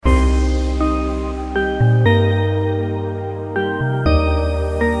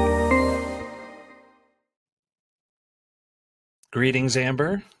Greetings,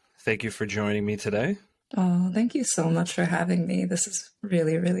 Amber. Thank you for joining me today. Oh, thank you so much for having me. This is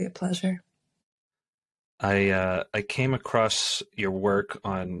really, really a pleasure. I came across your work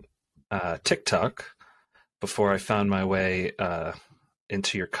on TikTok before I found my way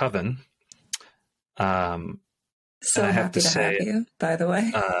into your coven, um, and So I have to happy to have say, you, by the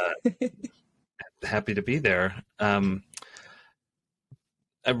way. uh, happy to be there.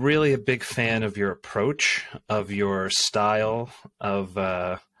 I'm really a big fan of your approach, of your style, of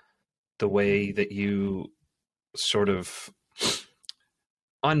the way that you sort of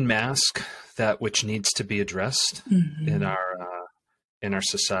unmask that which needs to be addressed in Hmm. our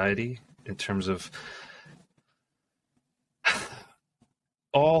society in terms of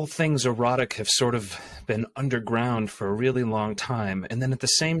all things erotic have sort of been underground for a really long time, and then at the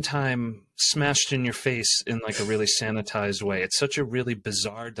same time smashed in your face in like a really sanitized way. It's such a really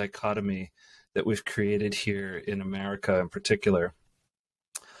bizarre dichotomy that we've created here in America in particular.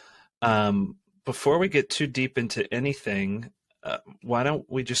 Before we get too deep into anything, why don't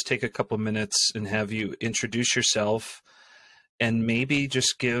we just take a couple minutes and have you introduce yourself and maybe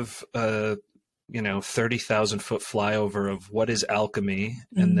just give a 30,000-foot flyover of what is alchemy,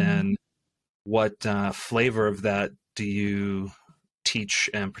 and Mm, then what flavor of that do you teach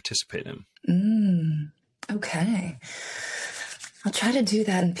and participate in? mm. Okay. I'll try to do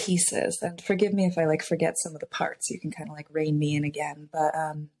that in pieces. And forgive me if I forget some of the parts. You can kind of rein me in again. But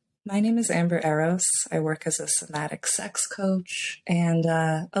my name is Amber Eros. I work as a somatic sex coach, and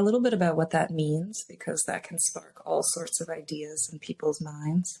a little bit about what that means, because that can spark all sorts of ideas in people's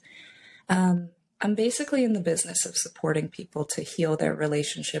minds. I'm basically in the business of supporting people to heal their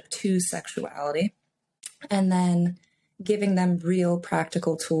relationship to sexuality, and then giving them real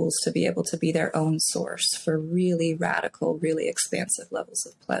practical tools to be able to be their own source for really radical, really expansive levels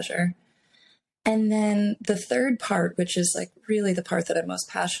of pleasure. And then the third part, which is really the part that I'm most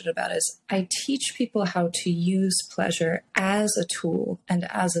passionate about, is I teach people how to use pleasure as a tool and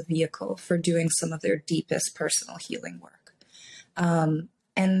as a vehicle for doing some of their deepest personal healing work.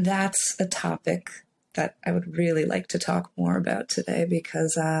 And that's a topic that I would really like to talk more about today,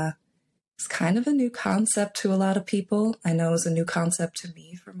 because it's kind of a new concept to a lot of people. I know it was a new concept to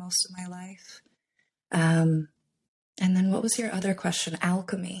me for most of my life. Um, and then what was your other question?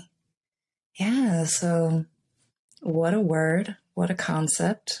 Alchemy. Yeah, so what a word, what a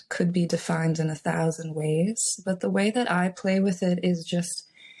concept, could be defined in 1,000 ways. But the way that I play with it is just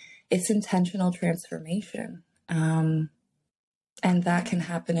it's intentional transformation. And that can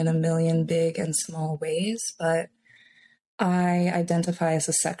happen in a million big and small ways. But I identify as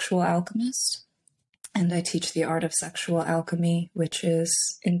a sexual alchemist, and I teach the art of sexual alchemy, which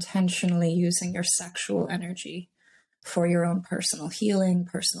is intentionally using your sexual energy for your own personal healing,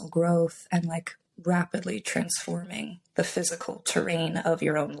 personal growth, and rapidly transforming the physical terrain of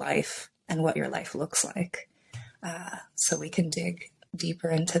your own life and what your life looks like. So we can dig deeper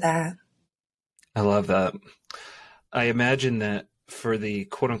into that. I love that. I imagine that for the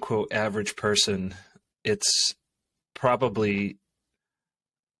quote unquote average person, it's probably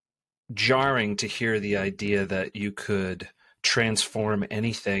jarring to hear the idea that you could transform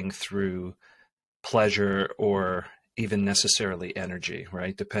anything through pleasure or even necessarily energy,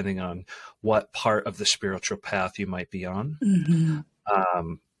 right? Depending on what part of the spiritual path you might be on. Mm-hmm.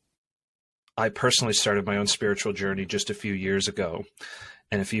 Um, I personally started my own spiritual journey just a few years ago.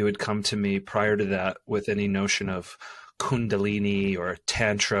 And if you had come to me prior to that with any notion of Kundalini or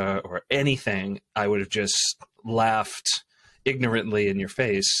Tantra or anything, I would have just laughed ignorantly in your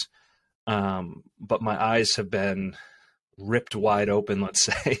face. But my eyes have been ripped wide open, let's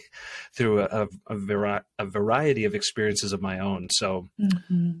say, through a variety of experiences of my own. So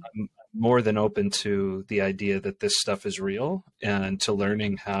Mm-hmm. I'm more than open to the idea that this stuff is real and to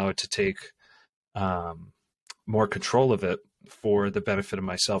learning how to take more control of it for the benefit of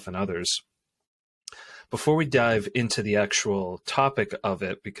myself and others. Before we dive into the actual topic of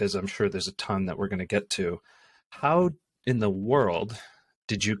it, because I'm sure there's a ton that we're going to get to, how in the world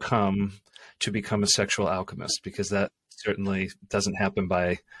did you come to become a sexual alchemist? Because that certainly doesn't happen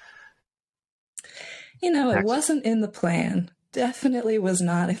by It accident. wasn't in the plan. Definitely was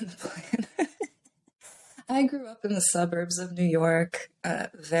not in the plan. I grew up in the suburbs of New York,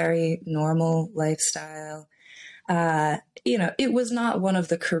 very normal lifestyle. It was not one of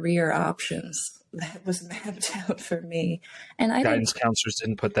the career options that was mapped out for me. And I didn't, Guidance counselors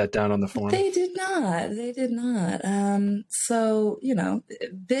didn't put that down on the form. they did not, they did not. So, a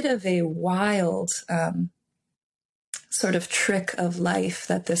bit of a wild sort of trick of life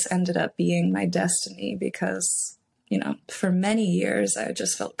that this ended up being my destiny, because, for many years I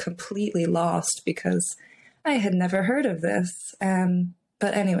just felt completely lost, because I had never heard of this.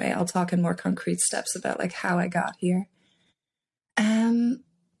 But anyway, I'll talk in more concrete steps about like how I got here.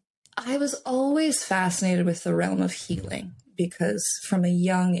 I was always fascinated with the realm of healing because from a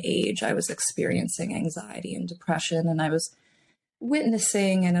young age I was experiencing anxiety and depression, and I was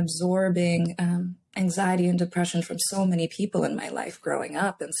witnessing and absorbing anxiety and depression from so many people in my life growing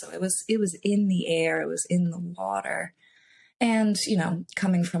up, and so it was in the air, it was in the water, and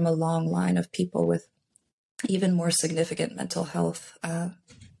coming from a long line of people with even more significant mental health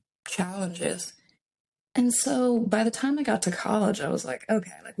challenges. And so by the time I got to college, I was like,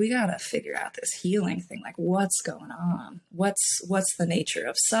 okay, like we gotta figure out this healing thing. Like, what's going on? What's the nature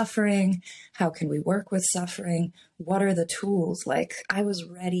of suffering? How can we work with suffering? What are the tools? Like, I was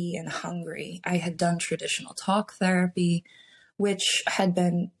ready and hungry. I had done traditional talk therapy, which had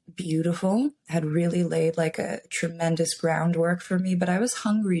been beautiful, had really laid like a tremendous groundwork for me, but I was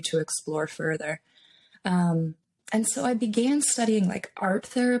hungry to explore further. And so I began studying like art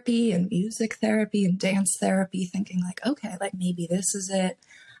therapy and music therapy and dance therapy, thinking like, okay, like maybe this is it.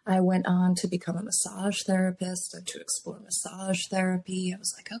 I went on to become a massage therapist and to explore massage therapy. I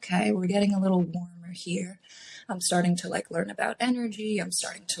was like, okay, we're getting a little warmer here. I'm starting to like learn about energy. I'm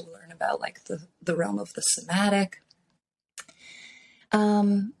starting to learn about like the realm of the somatic.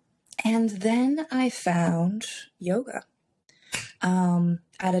 And then I found yoga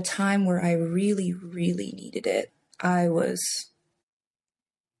at a time where I really, really needed it. I was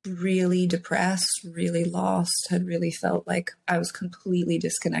really depressed, really lost, had really felt like I was completely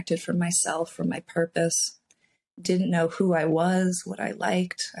disconnected from myself, from my purpose, didn't know who I was, what I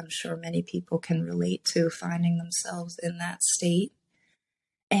liked. I'm sure many people can relate to finding themselves in that state.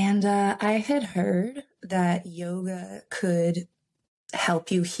 And I had heard that yoga could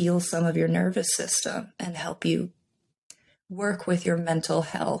help you heal some of your nervous system and help you work with your mental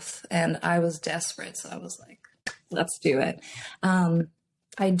health. And I was desperate, so I was like, let's do it.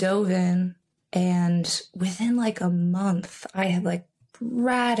 I dove in, and within like a month, I had like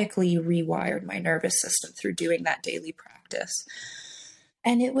radically rewired my nervous system through doing that daily practice.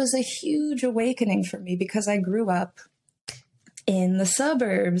 And it was a huge awakening for me because I grew up in the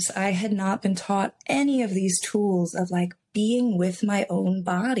suburbs. I had not been taught any of these tools of like being with my own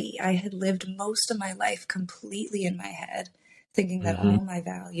body. I had lived most of my life completely in my head, thinking that all my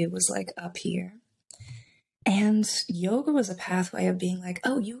value was like up here. And yoga was a pathway of being like,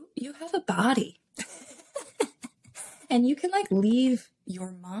 oh, you have a body. And you can like leave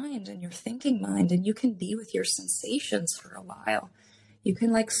your mind and your thinking mind, and you can be with your sensations for a while. You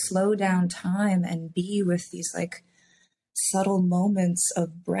can like slow down time and be with these like subtle moments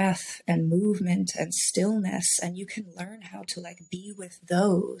of breath and movement and stillness. And you can learn how to like be with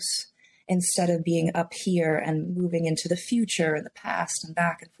those instead of being up here and moving into the future and the past and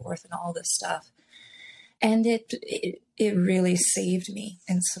back and forth and all this stuff. And it really saved me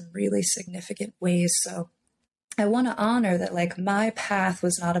in some really significant ways. So I want to honor that like my path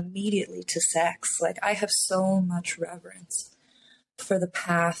was not immediately to sex. Like I have so much reverence for the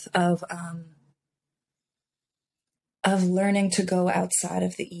path of learning to go outside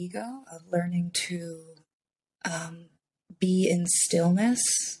of the ego, of learning to be in stillness,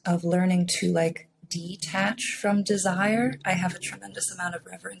 of learning to like detach from desire. I have a tremendous amount of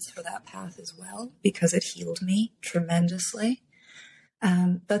reverence for that path as well because it healed me tremendously.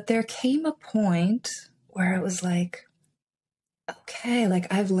 But there came a point where it was like, okay,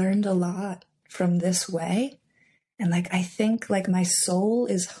 like I've learned a lot from this way. And like, I think like my soul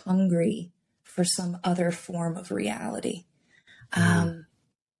is hungry for some other form of reality.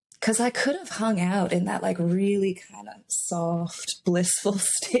 Because I could have hung out in that like really kind of soft, blissful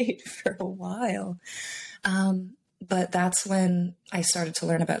state for a while. But that's when I started to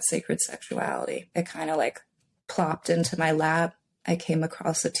learn about sacred sexuality. It kind of like plopped into my lap. I came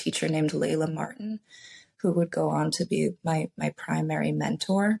across a teacher named Layla Martin, who would go on to be my primary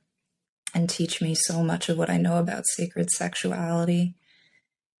mentor and teach me so much of what I know about sacred sexuality.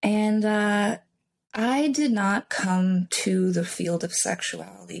 And I did not come to the field of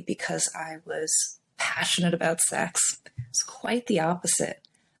sexuality because I was passionate about sex. It's quite the opposite.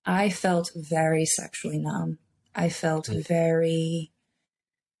 I felt very sexually numb. I felt very,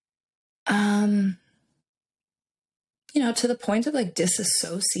 to the point of like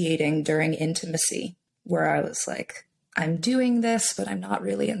disassociating during intimacy, where I was like, I'm doing this, but I'm not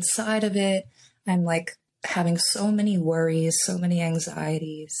really inside of it. I'm like having so many worries, so many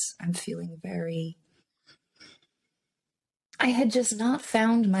anxieties. I'm feeling I had just not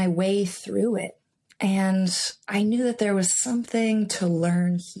found my way through it. And I knew that there was something to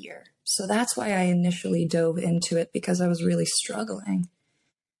learn here. So that's why I initially dove into it, because I was really struggling.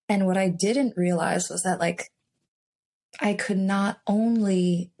 And what I didn't realize was that like I could not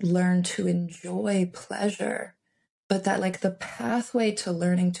only learn to enjoy pleasure, but that like the pathway to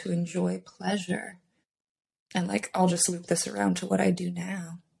learning to enjoy pleasure, and like I'll just loop this around to what I do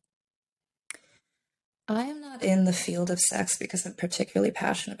now. I am not in the field of sex because I'm particularly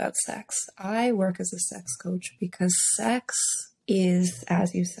passionate about sex. I work as a sex coach because sex is,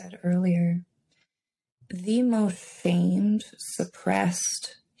 as you said earlier, the most shamed,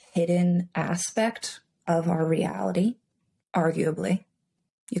 suppressed, hidden aspect of our reality, arguably.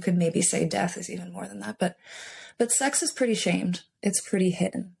 You could maybe say death is even more than that, but sex is pretty shamed. It's pretty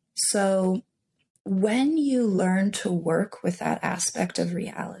hidden. So when you learn to work with that aspect of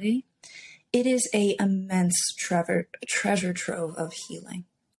reality, it is a immense treasure trove of healing.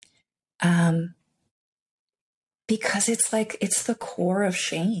 Because it's like, it's the core of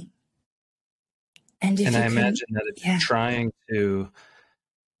shame. And I imagine that if you're trying to,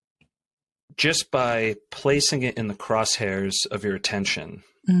 just by placing it in the crosshairs of your attention,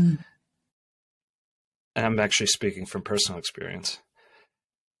 and I'm actually speaking from personal experience,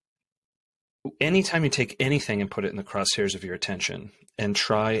 anytime you take anything and put it in the crosshairs of your attention and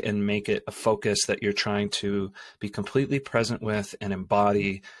try and make it a focus that you're trying to be completely present with and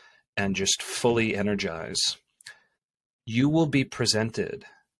embody and just fully energize, you will be presented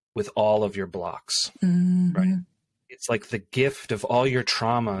with all of your blocks, right? It's like the gift of all your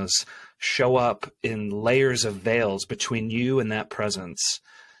traumas show up in layers of veils between you and that presence.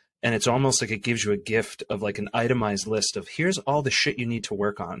 And it's almost like it gives you a gift of like an itemized list of here's all the shit you need to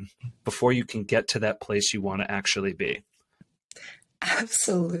work on before you can get to that place you want to actually be.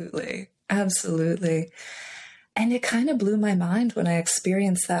 Absolutely. Absolutely. And it kind of blew my mind when I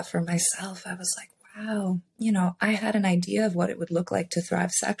experienced that for myself. I was like, wow, I had an idea of what it would look like to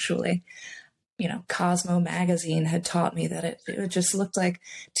thrive sexually. Cosmo magazine had taught me that it just looked like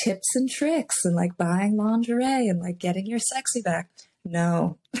tips and tricks and like buying lingerie and like getting your sexy back.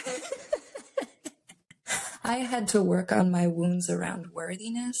 No. I had to work on my wounds around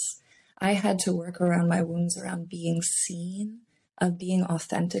worthiness. I had to work around my wounds around being seen, of being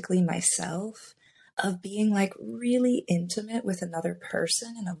authentically myself, of being like really intimate with another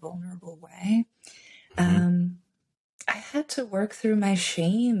person in a vulnerable way. I had to work through my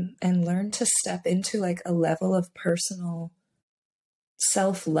shame and learn to step into like a level of personal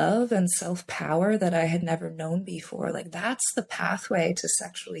self-love and self-power that I had never known before. Like that's the pathway to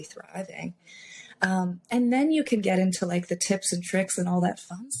sexually thriving. And then you can get into like the tips and tricks and all that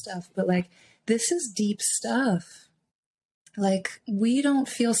fun stuff. But like, this is deep stuff. Like we don't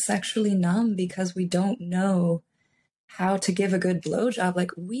feel sexually numb because we don't know how to give a good blowjob.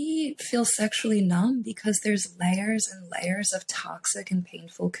 Like we feel sexually numb because there's layers and layers of toxic and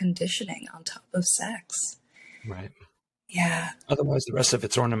painful conditioning on top of sex. Right. Yeah. Otherwise, the rest of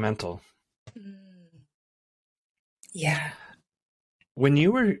it's ornamental. Yeah. When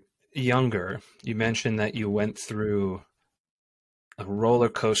you were younger, you mentioned that you went through a roller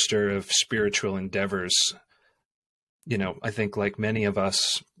coaster of spiritual endeavors. I think like many of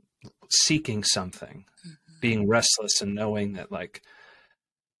us, seeking something, being restless and knowing that like,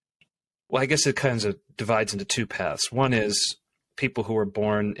 well, I guess it kind of divides into two paths. One is people who are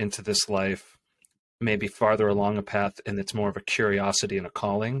born into this life maybe farther along a path and it's more of a curiosity and a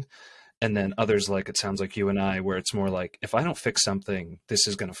calling. And then others, like it sounds like you and I, where it's more like, if I don't fix something, this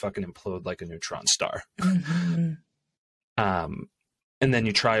is going to fucking implode like a neutron star. And then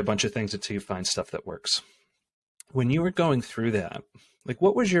you try a bunch of things until you find stuff that works. When you were going through that, like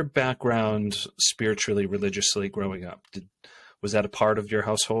what was your background spiritually, religiously growing up? Was that a part of your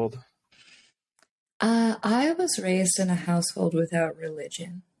household? I was raised in a household without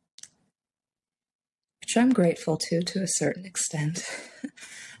religion, which I'm grateful to a certain extent.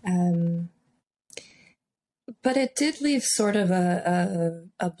 But it did leave sort of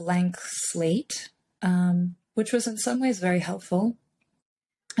a blank slate, which was in some ways very helpful.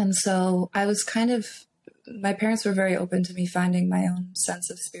 And so I was my parents were very open to me finding my own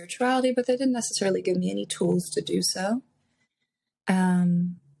sense of spirituality, but they didn't necessarily give me any tools to do so.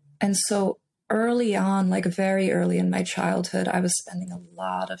 And so early on, like very early in my childhood, I was spending a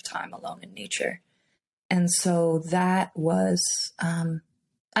lot of time alone in nature. And so that was,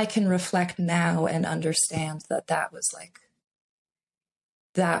 I can reflect now and understand that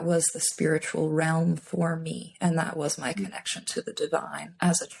was the spiritual realm for me. And that was my connection to the divine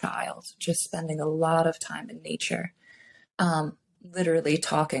as a child, just spending a lot of time in nature, literally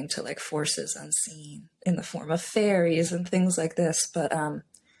talking to like forces unseen in the form of fairies and things like this, but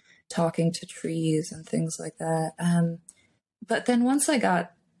talking to trees and things like that. But then once I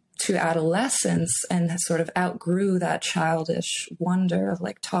got to adolescence and sort of outgrew that childish wonder of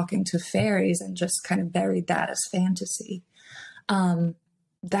like talking to fairies and just kind of buried that as fantasy.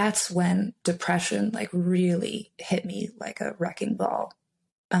 That's when depression like really hit me like a wrecking ball.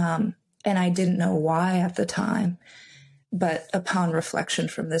 And I didn't know why at the time, but upon reflection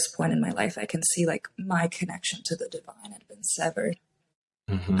from this point in my life, I can see like my connection to the divine had been severed.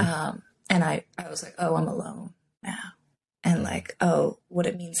 And I was like, oh, I'm alone now. And like, oh, what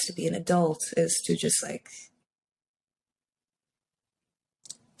it means to be an adult is to just like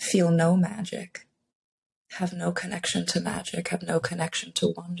feel no magic, have no connection to magic, have no connection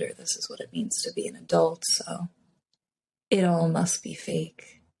to wonder. This is what it means to be an adult. So it all must be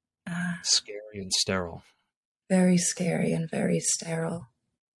fake. Scary and sterile. Very scary and very sterile.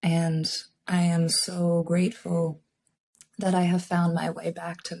 And I am so grateful that I have found my way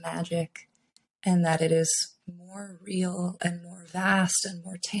back to magic and that it is more real and more vast and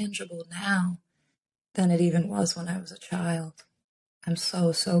more tangible now than it even was when I was a child. I'm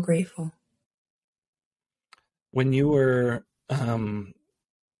so, so grateful. When you were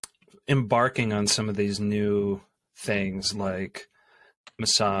embarking on some of these new things like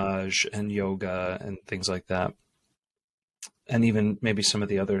massage and yoga and things like that, and even maybe some of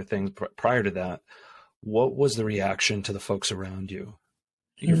the other things prior to that, what was the reaction to the folks around you,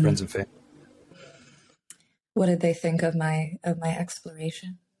 your friends and family? What did they think of my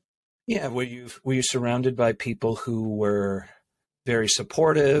exploration? Yeah, were you surrounded by people who were very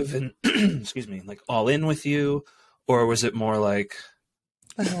supportive and excuse me, like all in with you, or was it more like,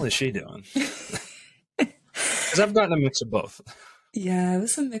 what the hell is she doing? Because I've gotten a mix of both. Yeah, it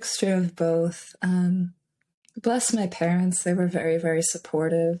was a mixture of both. Bless my parents, they were very, very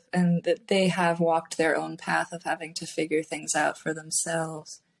supportive, and that they have walked their own path of having to figure things out for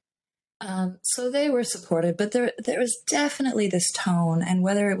themselves. So they were supportive, but there was definitely this tone, and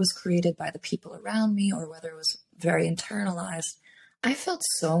whether it was created by the people around me or whether it was very internalized, I felt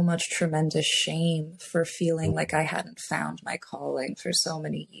so much tremendous shame for feeling like I hadn't found my calling for so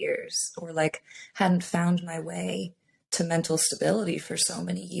many years, or like hadn't found my way to mental stability for so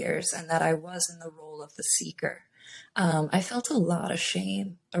many years, and that I was in the role of the seeker. I felt a lot of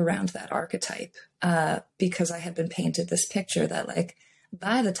shame around that archetype because I had been painted this picture that like,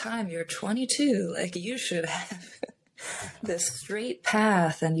 by the time you're 22, like you should have this straight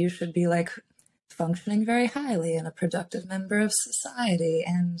path and you should be like functioning very highly and a productive member of society.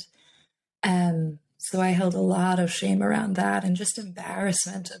 And so I held a lot of shame around that and just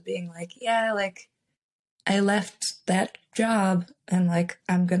embarrassment of being like, yeah, like I left that job and like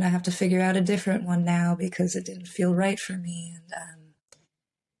I'm going to have to figure out a different one now because it didn't feel right for me. And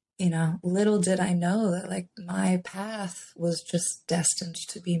you know, little did I know that like my path was just destined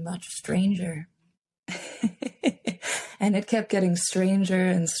to be much stranger. And it kept getting stranger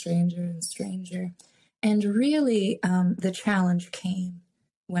and stranger and stranger. And really, the challenge came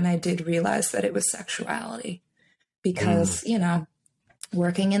when I did realize that it was sexuality. Because, you know,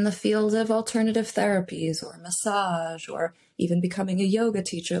 working in the field of alternative therapies or massage or even becoming a yoga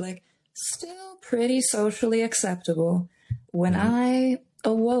teacher, like still pretty socially acceptable. When I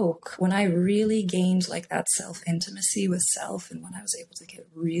awoke, when I really gained like that self-intimacy with self, and when I was able to get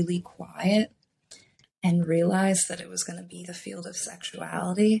really quiet and realize that it was going to be the field of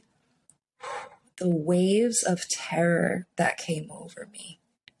sexuality, the waves of terror that came over me,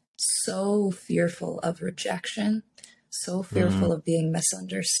 so fearful of rejection, so fearful of being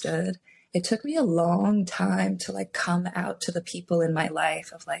misunderstood. It took me a long time to like come out to the people in my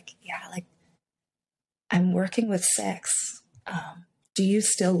life of like, yeah, like I'm working with sex. Do you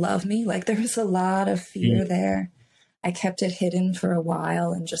still love me? Like there was a lot of fear there. I kept it hidden for a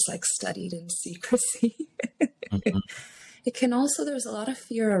while and just like studied in secrecy. It can also, there's a lot of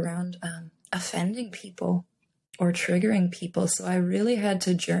fear around offending people or triggering people. So I really had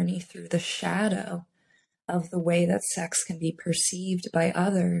to journey through the shadow of the way that sex can be perceived by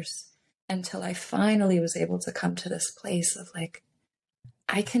others until I finally was able to come to this place of like,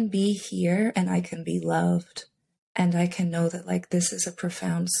 I can be here and I can be loved. And I can know that like this is a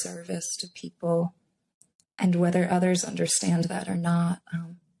profound service to people, and whether others understand that or not,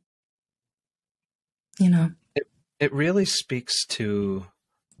 you know. It really speaks to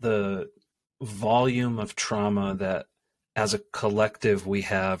the volume of trauma that as a collective we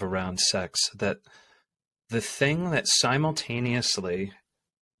have around sex, that the thing that simultaneously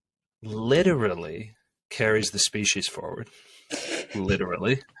literally carries the species forward,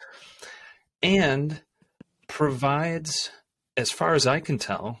 literally, and provides, as far as I can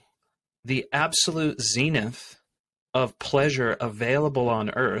tell, the absolute zenith of pleasure available on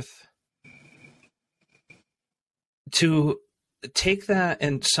Earth to take that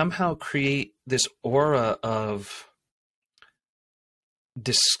and somehow create this aura of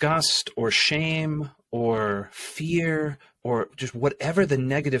disgust or shame or fear or just whatever the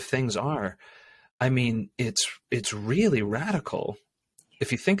negative things are. I mean, it's really radical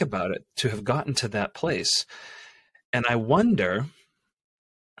if you think about it to have gotten to that place. And I wonder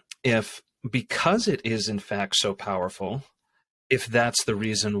if, because it is in fact so powerful, if that's the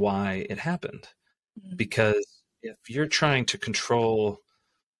reason why it happened. Because if you're trying to control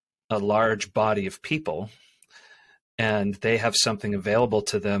a large body of people and they have something available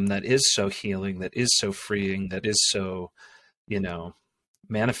to them that is so healing, that is so freeing, that is so,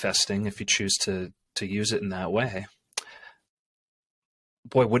 manifesting, if you choose to use it in that way,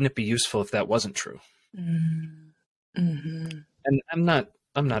 boy, wouldn't it be useful if that wasn't true? Mm-hmm. And I'm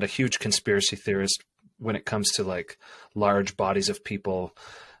not a huge conspiracy theorist when it comes to like large bodies of people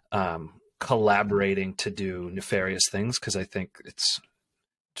collaborating to do nefarious things, because I think it's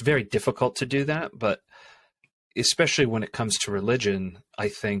very difficult to do that. But especially when it comes to religion, I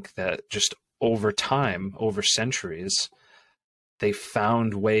think that just over time, over centuries, they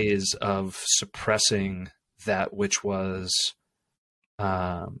found ways of suppressing that which was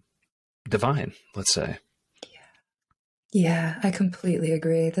divine, let's say. Yeah, I completely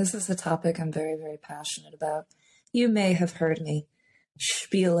agree. This is a topic I'm very, very passionate about. You may have heard me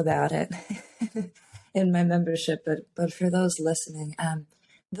spiel about it in my membership, but for those listening,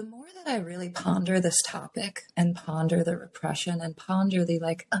 the more that I really ponder this topic and ponder the repression and ponder the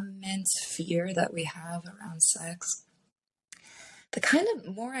like immense fear that we have around sex, the kind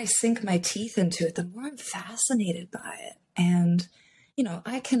of more I sink my teeth into it, the more I'm fascinated by it. And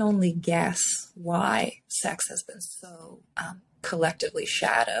I can only guess why sex has been so collectively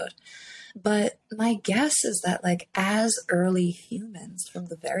shadowed. But my guess is that, like, as early humans from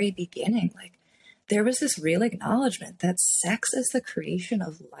the very beginning, like, there was this real acknowledgement that sex is the creation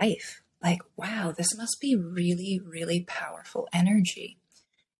of life. Like, wow, this must be really, really powerful energy.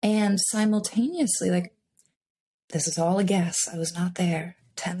 And simultaneously, like, this is all a guess. I was not there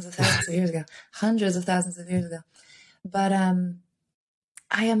tens of thousands of years ago, hundreds of thousands of years ago. But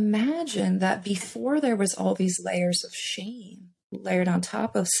I imagine that before there was all these layers of shame layered on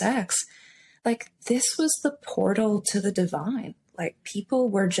top of sex, like this was the portal to the divine. Like people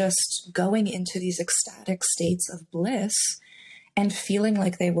were just going into these ecstatic states of bliss and feeling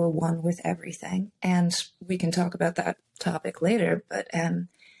like they were one with everything. And we can talk about that topic later. But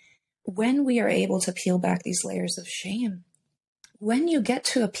when we are able to peel back these layers of shame, when you get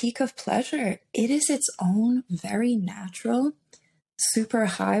to a peak of pleasure, it is its own very natural super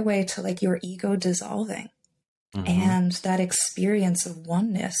highway to like your ego dissolving and that experience of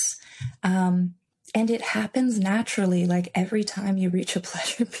oneness. And it happens naturally, like every time you reach a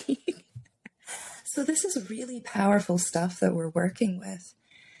pleasure peak. So this is really powerful stuff that we're working with.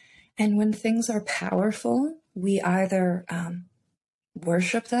 And when things are powerful, we either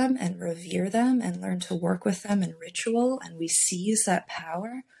worship them and revere them and learn to work with them in ritual, and we seize that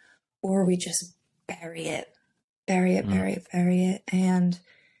power, or we just bury it. Bury it. And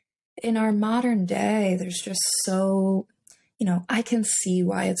in our modern day, there's just so, I can see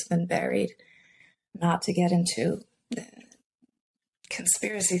why it's been buried. Not to get into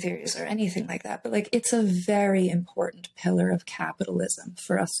conspiracy theories or anything like that, but like it's a very important pillar of capitalism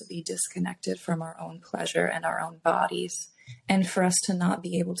for us to be disconnected from our own pleasure and our own bodies, and for us to not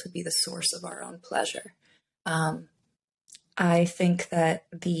be able to be the source of our own pleasure. I think that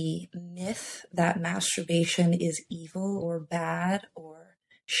the myth that masturbation is evil or bad or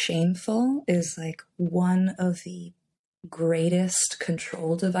shameful is like one of the greatest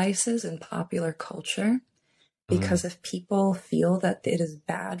control devices in popular culture. Because if people feel that it is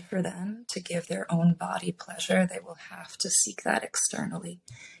bad for them to give their own body pleasure, they will have to seek that externally,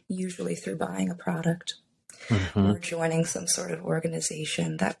 usually through buying a product or joining some sort of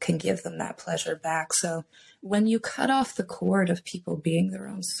organization that can give them that pleasure back. So when you cut off the cord of people being their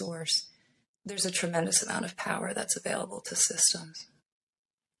own source, there's a tremendous amount of power that's available to systems.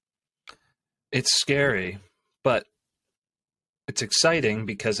 It's scary, but it's exciting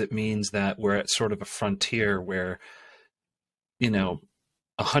because it means that we're at sort of a frontier where,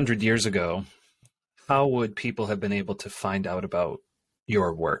 100 years ago, how would people have been able to find out about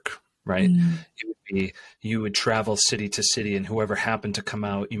your work, right? It would be, you would travel city to city, and whoever happened to come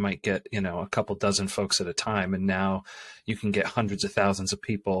out, you might get, a couple dozen folks at a time. And now you can get hundreds of thousands of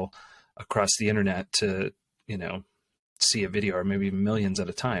people across the internet to, see a video, or maybe millions at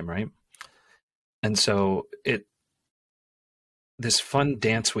a time, right? And so this fun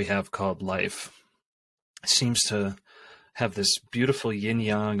dance we have called life seems to have this beautiful yin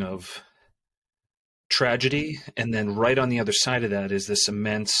yang of tragedy, and then right on the other side of that is this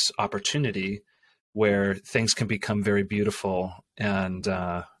immense opportunity where things can become very beautiful, and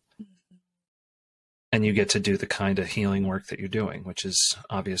you get to do the kind of healing work that you're doing, which is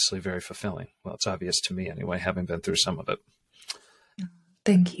obviously very fulfilling. Well, it's obvious to me anyway, having been through some of it.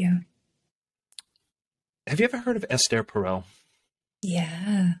 Thank you. Have you ever heard of Esther Perel?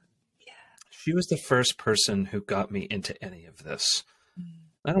 Yeah. She was the first person who got me into any of this.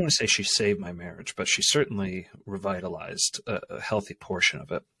 I don't want to say she saved my marriage, but she certainly revitalized a healthy portion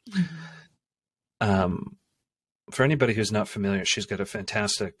of it. For anybody who's not familiar, she's got a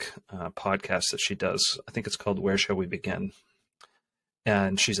fantastic podcast that she does. I think it's called Where Shall We Begin?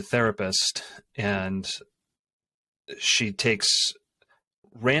 And she's a therapist, and she takes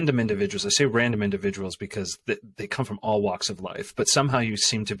random individuals. I say random individuals because they come from all walks of life, but somehow you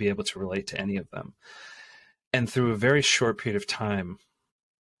seem to be able to relate to any of them. And through a very short period of time,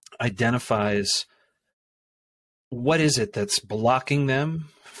 identifies what is it that's blocking them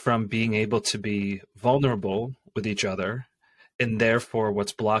from being able to be vulnerable with each other, and therefore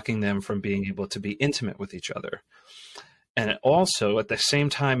what's blocking them from being able to be intimate with each other. And also at the same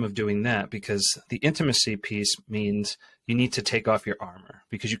time of doing that, because the intimacy piece means you need to take off your armor,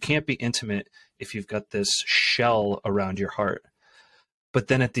 because you can't be intimate if you've got this shell around your heart. But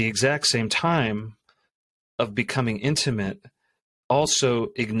then at the exact same time of becoming intimate, also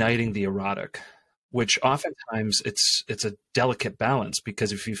igniting the erotic, which oftentimes it's a delicate balance,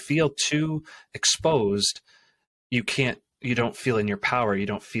 because if you feel too exposed, you don't feel in your power. You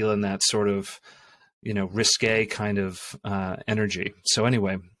don't feel in that sort of, risque kind of energy. So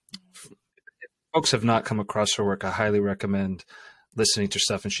anyway, if folks have not come across her work, I highly recommend listening to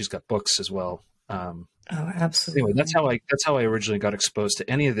stuff, and she's got books as well. Oh, absolutely. Anyway, that's how I originally got exposed to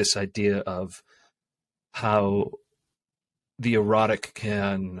any of this idea of how the erotic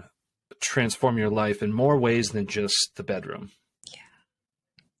can transform your life in more ways than just the bedroom.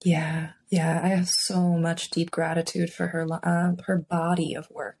 Yeah. I have so much deep gratitude for her body of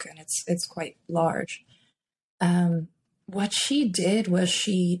work, and it's quite large. What she did was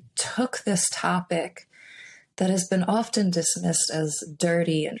she took this topic that has been often dismissed as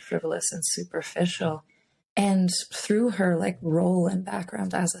dirty and frivolous and superficial, and through her role and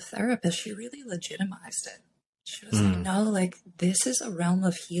background as a therapist, she really legitimized it. She was like, no, this is a realm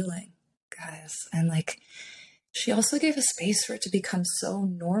of healing, guys. And she also gave a space for it to become so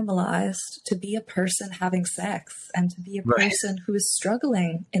normalized to be a person having sex and to be a person who is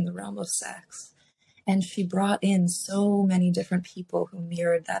struggling in the realm of sex. And she brought in so many different people who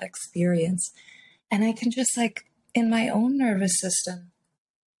mirrored that experience. And I can just in my own nervous system,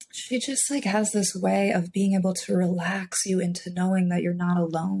 she just has this way of being able to relax you into knowing that you're not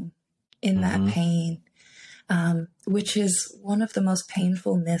alone in that pain, which is one of the most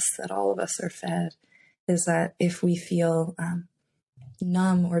painful myths that all of us are fed, is that if we feel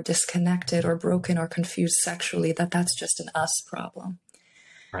numb or disconnected or broken or confused sexually, that's just an us problem.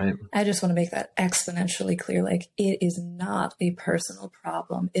 Right. I just want to make that exponentially clear. It is not a personal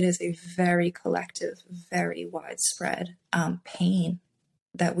problem. It is a very collective, very widespread pain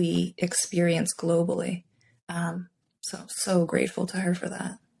that we experience globally. So grateful to her for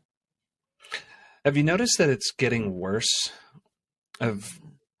that. Have you noticed that it's getting worse? I've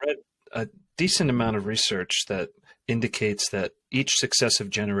read a decent amount of research that indicates that each successive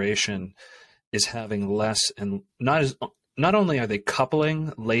generation is having less, and not only are they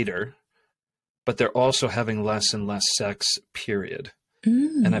coupling later, but they're also having less and less sex, period.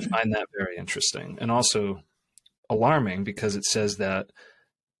 And I find that very interesting and also alarming, because it says that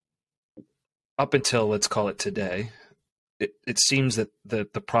up until, let's call it today, it seems that the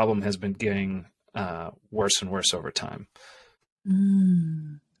problem has been getting worse and worse over time.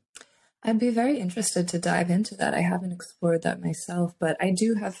 I'd be very interested to dive into that. I haven't explored that myself, but I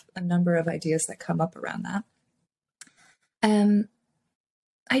do have a number of ideas that come up around that.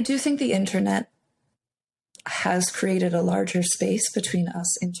 I do think the internet has created a larger space between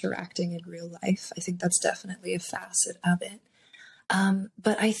us interacting in real life. I think that's definitely a facet of it.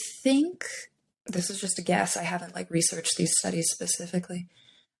 But I think, this is just a guess, I haven't researched these studies specifically,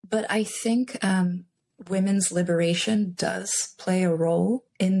 but I think women's liberation does play a role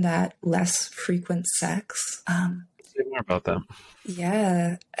in that less frequent sex. Say more about that.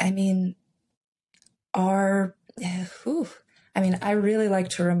 Yeah. I really like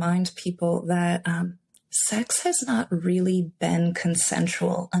to remind people that sex has not really been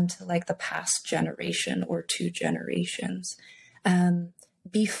consensual until the past generation or two generations.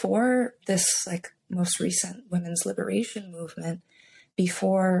 Before this most recent women's liberation movement,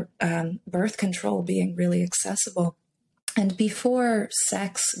 before birth control being really accessible, and before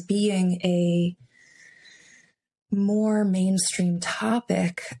sex being a more mainstream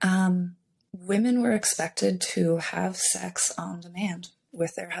topic, women were expected to have sex on demand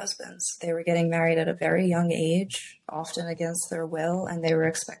with their husbands. They were getting married at a very young age, often against their will, and they were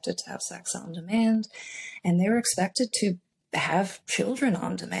expected to have sex on demand, and they were expected to have children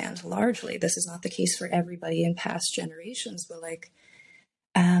on demand, largely. This is not the case for everybody in past generations, but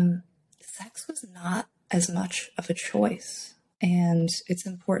sex was not as much of a choice. And it's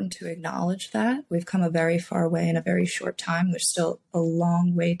important to acknowledge that. We've come a very far way in a very short time. There's still a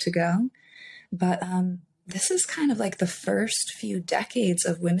long way to go. But this is kind of like the first few decades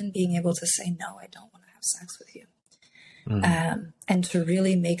of women being able to say, no, I don't want to have sex with you. And to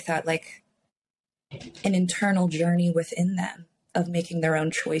really make that like an internal journey within them of making their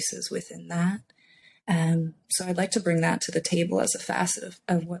own choices within that. So I'd like to bring that to the table as a facet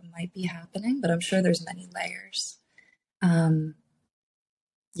of what might be happening, but I'm sure there's many layers.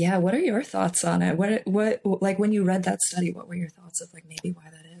 Yeah, what are your thoughts on it? What like when you read that study, what were your thoughts of like maybe why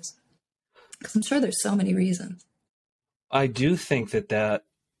that is? Because I'm sure there's so many reasons. I do think that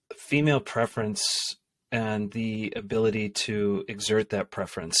female preference and the ability to exert that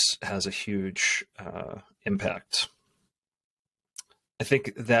preference has a huge impact. I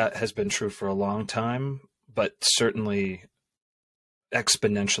think that has been true for a long time, but certainly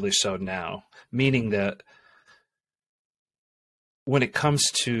exponentially so now, meaning that when it comes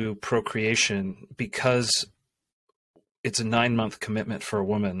to procreation, because it's a 9-month commitment for a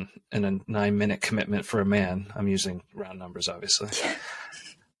woman and a 9-minute commitment for a man, I'm using round numbers, obviously.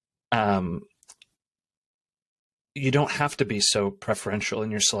 You don't have to be so preferential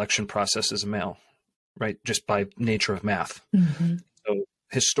in your selection process as a male, right? Just by nature of math. Mm-hmm. So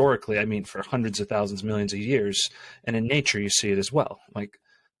historically, I mean, for hundreds of thousands, millions of years, and in nature, you see it as well. Like,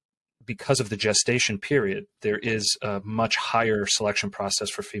 because of the gestation period, there is a much higher selection process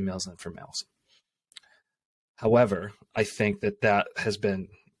for females than for males. However, I think that has been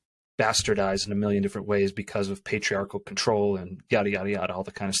bastardized in a million different ways because of patriarchal control and yada, yada, yada, all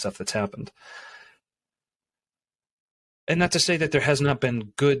the kind of stuff that's happened. And not to say that there has not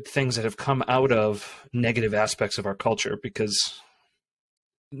been good things that have come out of negative aspects of our culture, because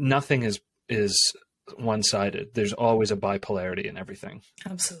nothing is one-sided. There's always a bipolarity in everything.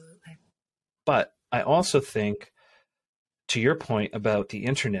 Absolutely. But I also think, to your point about the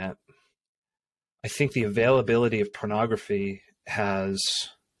internet, I think the availability of pornography has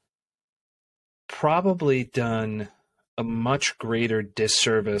probably done a much greater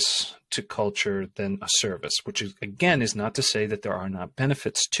disservice to culture than a service, which is, again, is not to say that there are not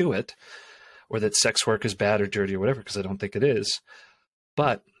benefits to it, or that sex work is bad or dirty or whatever, because I don't think it is.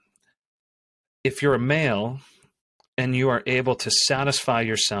 But if you're a male and you are able to satisfy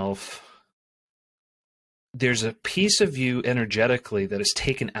yourself, there's a piece of you energetically that is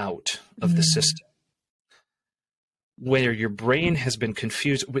taken out of the system, where your brain has been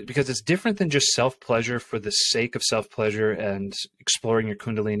confused, because it's different than just self-pleasure for the sake of self-pleasure and exploring your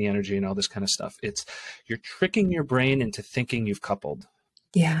kundalini energy and all this kind of stuff. It's you're tricking your brain into thinking you've coupled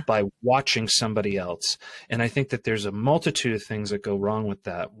by watching somebody else. And I think that there's a multitude of things that go wrong with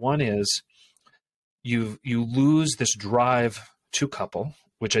that. One is you lose this drive to couple,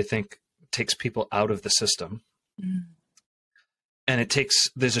 which I think takes people out of the system. And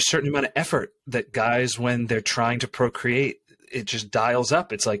there's a certain amount of effort that guys, when they're trying to procreate, it just dials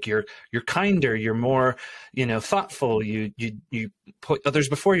up. It's like you're kinder, you're more, thoughtful. You put others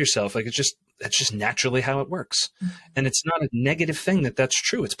before yourself. Like that's just naturally how it works. And it's not a negative thing that's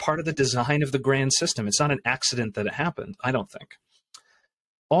true. It's part of the design of the grand system. It's not an accident that it happened, I don't think.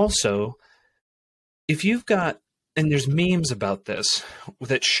 Also, if you've got, and there's memes about this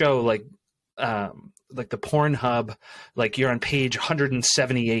that show like the Pornhub, like you're on page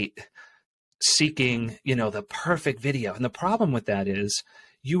 178 seeking, the perfect video. And the problem with that is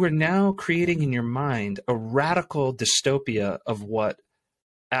you are now creating in your mind a radical dystopia of what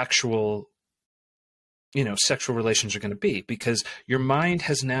actual, sexual relations are going to be, because your mind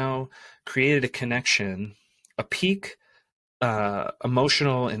has now created a connection, a peak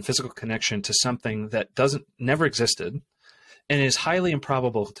emotional and physical connection to something that never existed and is highly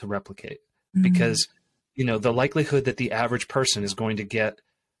improbable to replicate. Because, the likelihood that the average person is going to get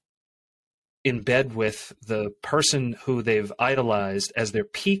in bed with the person who they've idolized as their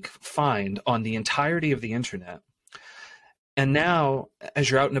peak find on the entirety of the internet. And now, as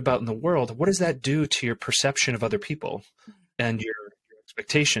you're out and about in the world, what does that do to your perception of other people and your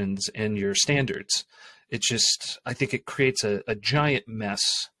expectations and your standards? I think it creates a giant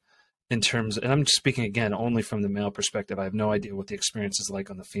mess in terms, and I'm speaking again only from the male perspective. I have no idea what the experience is like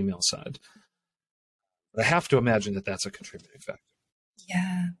on the female side. But I have to imagine that that's a contributing factor.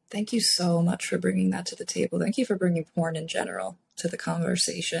 Yeah. Thank you so much for bringing that to the table. Thank you for bringing porn in general to the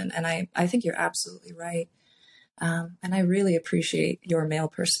conversation. And I think you're absolutely right. And I really appreciate your male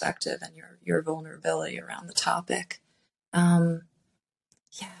perspective and your vulnerability around the topic. Um,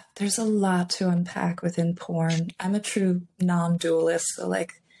 yeah, there's a lot to unpack within porn. I'm a true non-dualist, so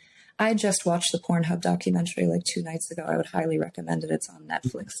like I just watched the Pornhub documentary like 2 nights ago. I would highly recommend it. It's on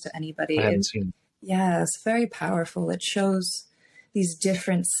Netflix to I anybody. haven't seen. Yeah, it's very powerful. It shows these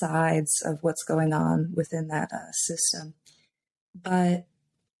different sides of what's going on within that system. But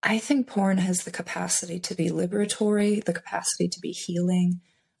I think porn has the capacity to be liberatory, the capacity to be healing.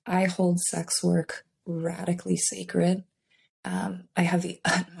 I hold sex work radically sacred. I have the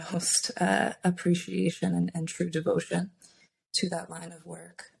utmost appreciation and true devotion to that line of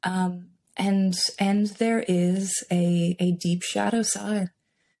work. And there is a deep shadow side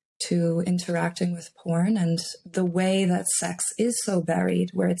to interacting with porn, and the way that sex is so buried,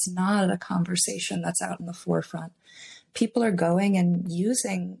 where it's not a conversation that's out in the forefront. People are going and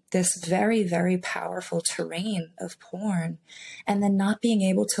using this very, very powerful terrain of porn and then not being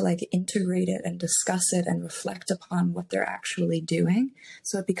able to like integrate it and discuss it and reflect upon what they're actually doing.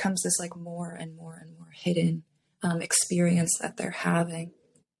 So it becomes this like more and more and more hidden experience that they're having.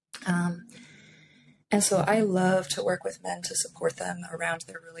 And so I love to work with men to support them around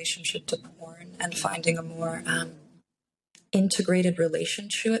their relationship to porn and finding a more integrated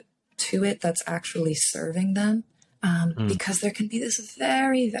relationship to it that's actually serving them. Because there can be this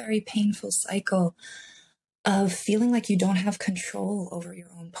very, very painful cycle of feeling like you don't have control over your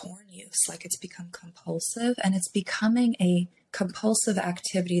own porn use. Like it's become compulsive, and it's becoming a compulsive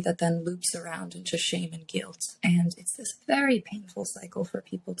activity that then loops around into shame and guilt. And it's this very painful cycle for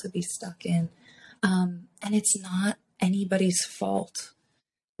people to be stuck in. And it's not anybody's fault.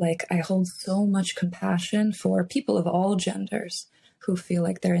 Like, I hold so much compassion for people of all genders who feel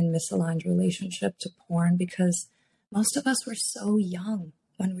like they're in misaligned relationship to porn, because most of us were so young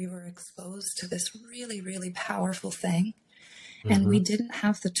when we were exposed to this really, really powerful thing. And we didn't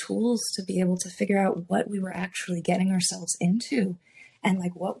have the tools to be able to figure out what we were actually getting ourselves into and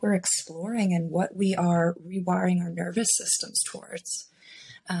like what we're exploring and what we are rewiring our nervous systems towards.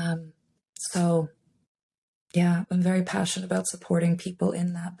 So yeah, I'm very passionate about supporting people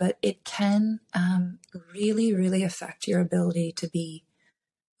in that, but it can really, really affect your ability to be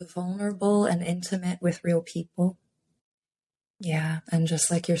vulnerable and intimate with real people. Yeah, and just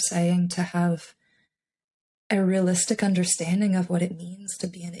like you're saying, to have a realistic understanding of what it means to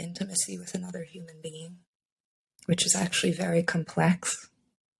be in intimacy with another human being, which is actually very complex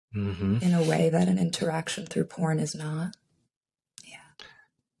in a way that an interaction through porn is not. Yeah.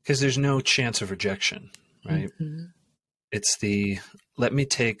 Because there's no chance of rejection, right? It's the, let me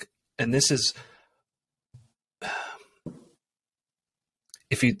take, and this is,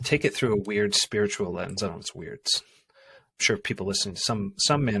 if you take it through a weird spiritual lens, I don't know, it's weird. I'm sure people listening to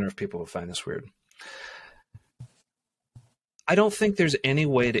some manner of people will find this weird. I don't think there's any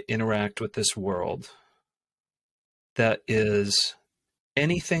way to interact with this world that is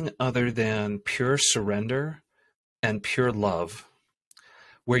anything other than pure surrender and pure love,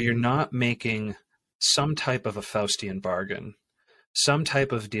 where you're not making some type of a Faustian bargain, some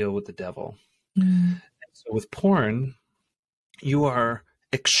type of deal with the devil. So with porn, you are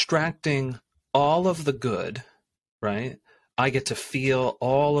extracting all of the good, right? I get to feel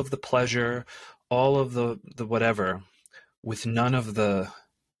all of the pleasure, all of the whatever, with none of the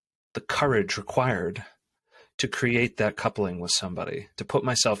courage required to create that coupling with somebody, to put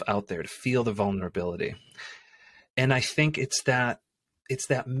myself out there, to feel the vulnerability. And I think it's that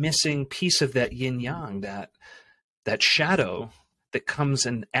missing piece of that yin yang, that shadow that comes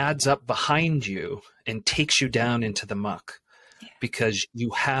and adds up behind you and takes you down into the muck, because you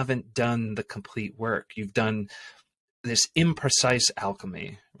haven't done the complete work. You've done this imprecise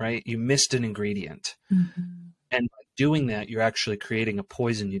alchemy, right? You missed an ingredient. And by doing that, you're actually creating a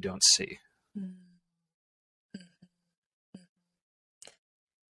poison you don't see.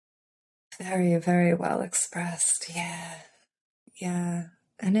 Very, very well expressed. Yeah. Yeah.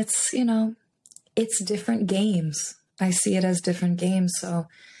 And it's, it's different games. I see it as different games. So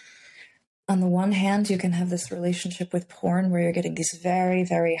on the one hand, you can have this relationship with porn where you're getting these very,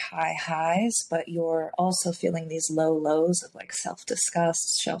 very high highs, but you're also feeling these low lows of like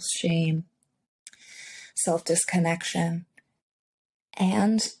self-disgust, self-shame, self-disconnection.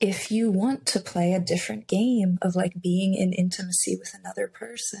 And if you want to play a different game of like being in intimacy with another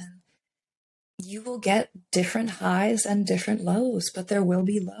person, you will get different highs and different lows, but there will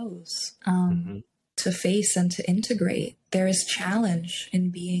be lows to face and to integrate. There is challenge in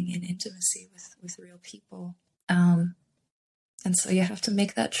being in intimacy with real people. And so you have to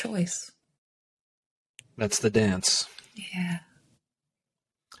make that choice. That's the dance. Yeah.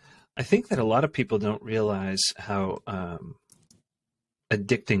 I think that a lot of people don't realize how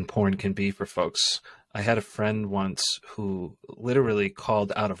addicting porn can be for folks. I had a friend once who literally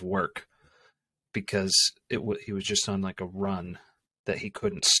called out of work because he was just on like a run that he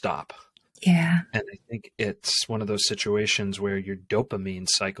couldn't stop. Yeah. And I think it's one of those situations where your dopamine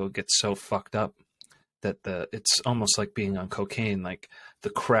cycle gets so fucked up that it's almost like being on cocaine. Like the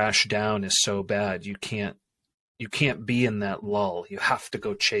crash down is so bad you can't be in that lull. You have to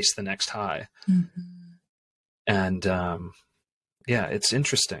go chase the next high. Mm-hmm. And yeah, it's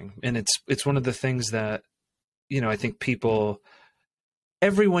interesting, and it's one of the things that I think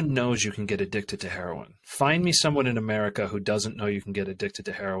everyone knows you can get addicted to heroin. Find me someone in America who doesn't know you can get addicted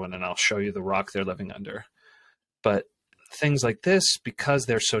to heroin, and I'll show you the rock they're living under. But things like this, because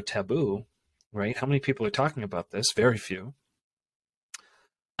they're so taboo, right? How many people are talking about this? Very few.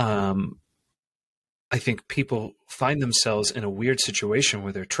 I think people find themselves in a weird situation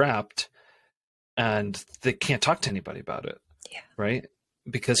where they're trapped and they can't talk to anybody about it. Yeah. Right?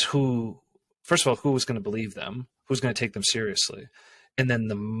 Because first of all, who was going to believe them? Who's going to take them seriously? And then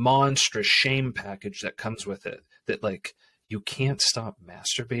the monstrous shame package that comes with it, that like you can't stop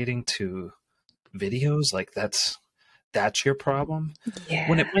masturbating to videos, like that's your problem. Yeah.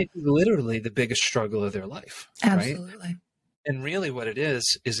 When it might be literally the biggest struggle of their life. Absolutely. Right? And really what it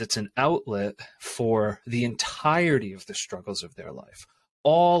is it's an outlet for the entirety of the struggles of their life.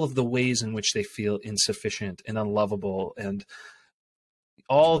 All of the ways in which they feel insufficient and unlovable, and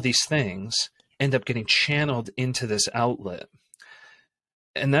all of these things end up getting channeled into this outlet.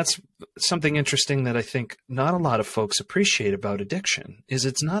 And that's something interesting that I think not a lot of folks appreciate about addiction, is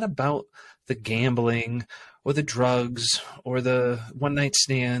it's not about the gambling or the drugs or the one night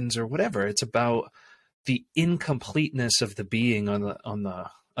stands or whatever. It's about the incompleteness of the being on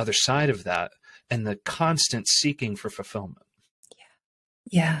the other side of that, and the constant seeking for fulfillment.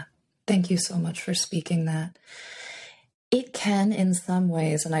 Yeah. Thank you so much for speaking that. It can, in some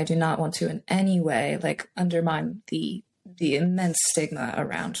ways, and I do not want to in any way like undermine the immense stigma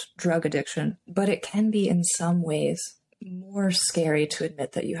around drug addiction, but it can be in some ways more scary to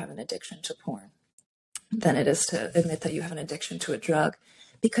admit that you have an addiction to porn than it is to admit that you have an addiction to a drug,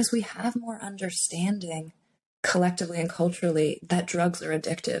 because we have more understanding collectively and culturally that drugs are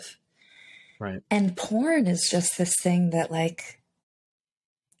addictive. Right. And porn is just this thing that like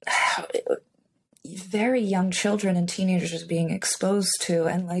very young children and teenagers are being exposed to,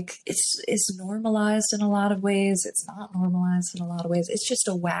 and like it's normalized in a lot of ways. It's not normalized in a lot of ways. It's just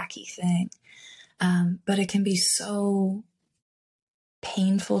a wacky thing. But it can be so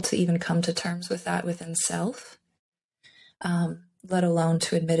painful to even come to terms with that within self, let alone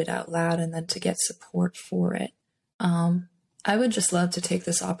to admit it out loud and then to get support for it. I would just love to take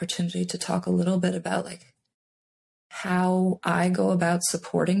this opportunity to talk a little bit about like how I go about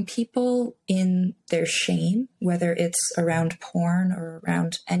supporting people in their shame, whether it's around porn or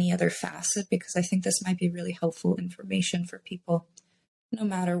around any other facet, because I think this might be really helpful information for people, no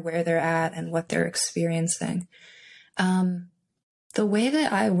matter where they're at and what they're experiencing. The way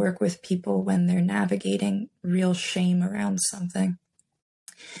that I work with people when they're navigating real shame around something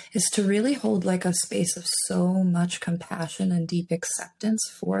is to really hold like a space of so much compassion and deep acceptance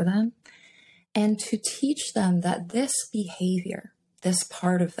for them, and to teach them that this behavior, this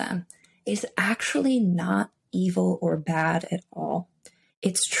part of them, is actually not evil or bad at all.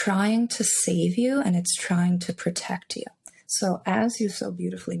 It's trying to save you and it's trying to protect you. So as you so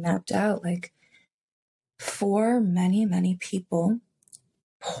beautifully mapped out, like for many, many people,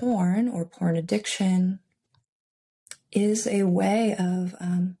 porn or porn addiction is a way of,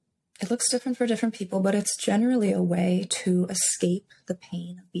 it looks different for different people, but it's generally a way to escape the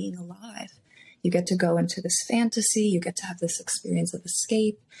pain of being alive. You get to go into this fantasy, you get to have this experience of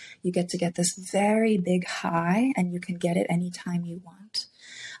escape, you get to get this very big high, and you can get it anytime you want.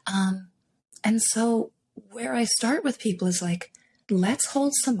 And so where I start with people is like, let's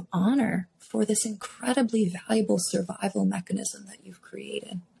hold some honor for this incredibly valuable survival mechanism that you've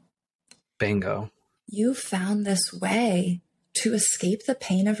created. Bingo. You found this way to escape the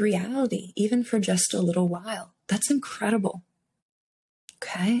pain of reality, even for just a little while. That's incredible.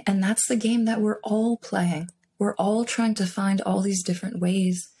 Okay? And that's the game that we're all playing. We're all trying to find all these different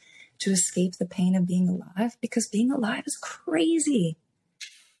ways to escape the pain of being alive, because being alive is crazy.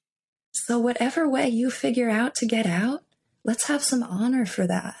 So whatever way you figure out to get out, let's have some honor for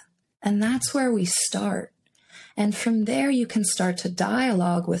that. And that's where we start. And from there, you can start to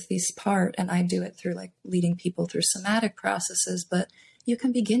dialogue with this part. And I do it through like leading people through somatic processes, but you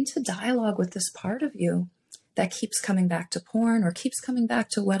can begin to dialogue with this part of you that keeps coming back to porn or keeps coming back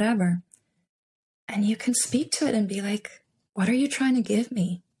to whatever. And you can speak to it and be like, what are you trying to give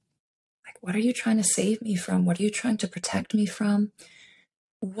me? Like, what are you trying to save me from? What are you trying to protect me from?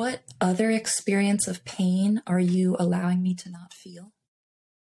 What other experience of pain are you allowing me to not feel?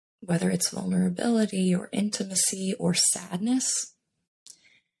 Whether it's vulnerability or intimacy or sadness.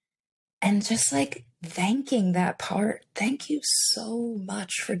 And just like thanking that part. Thank you so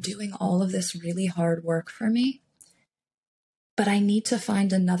much for doing all of this really hard work for me. But I need to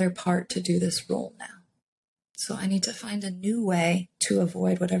find another part to do this role now. So I need to find a new way to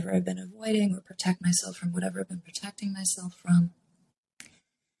avoid whatever I've been avoiding or protect myself from whatever I've been protecting myself from.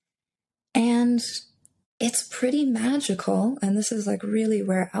 And it's pretty magical. And this is like really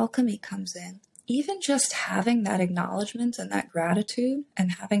where alchemy comes in. Even just having that acknowledgement and that gratitude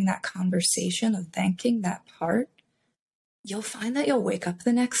and having that conversation of thanking that part, you'll find that you'll wake up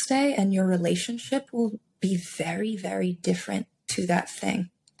the next day and your relationship will be very, very different to that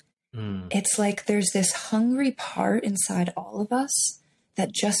thing. It's like there's this hungry part inside all of us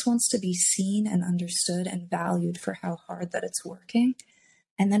that just wants to be seen and understood and valued for how hard that it's working.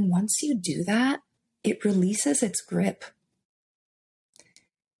 And then once you do that, it releases its grip.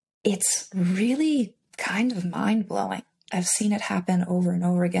 It's really kind of mind-blowing. I've seen it happen over and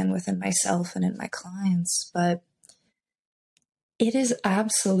over again within myself and in my clients, but it is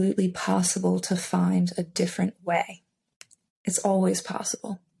absolutely possible to find a different way. It's always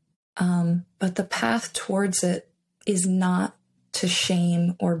possible. But the path towards it is not to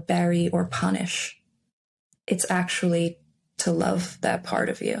shame or bury or punish. It's actually to love that part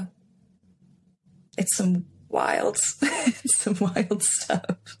of you. It's some wild, it's some wild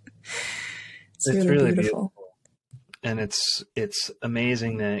stuff. It's really beautiful. And it's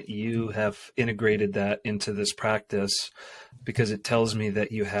amazing that you have integrated that into this practice, because it tells me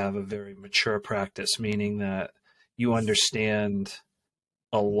that you have a very mature practice, meaning that you understand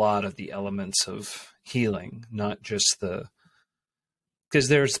a lot of the elements of healing, not just because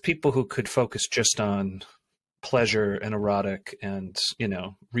there's people who could focus just on pleasure and erotic and,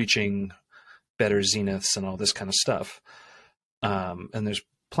 reaching better zeniths and all this kind of stuff. And there's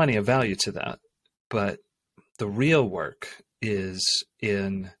plenty of value to that. But the real work is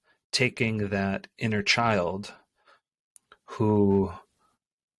in taking that inner child who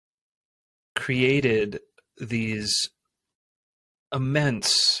created these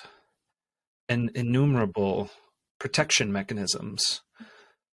immense and innumerable protection mechanisms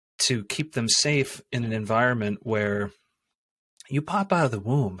to keep them safe in an environment where you pop out of the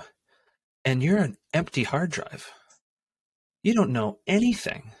womb and you're an empty hard drive. You don't know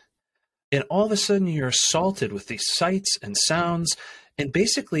anything. And all of a sudden you're assaulted with these sights and sounds. And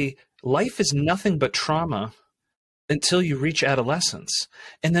basically life is nothing but trauma until you reach adolescence.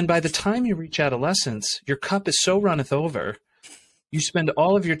 And then by the time you reach adolescence, your cup is so runneth over, you spend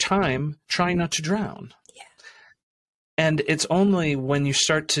all of your time trying not to drown. Yeah. And it's only when you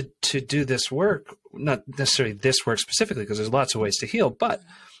start to do this work, not necessarily this work specifically, because there's lots of ways to heal, but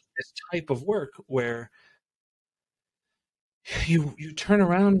this type of work where you turn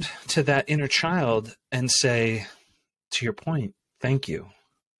around to that inner child and say, to your point, thank you.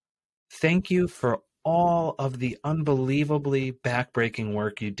 Thank you for all of the unbelievably backbreaking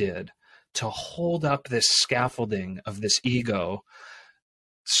work you did to hold up this scaffolding of this ego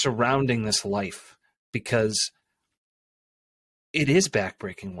surrounding this life, because it is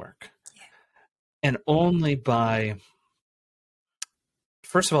backbreaking work. Yeah. And only by,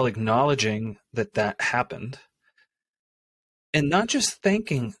 first of all, acknowledging that that happened, and not just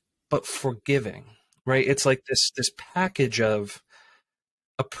thanking, but forgiving, right? It's like this package of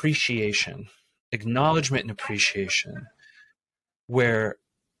appreciation, acknowledgement and appreciation, where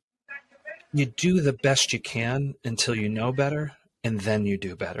you do the best you can until you know better, and then you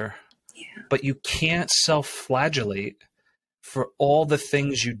do better. Yeah. But you can't self-flagellate for all the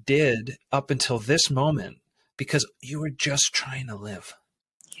things you did up until this moment, because you were just trying to live.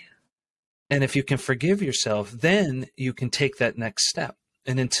 Yeah. And if you can forgive yourself, then you can take that next step.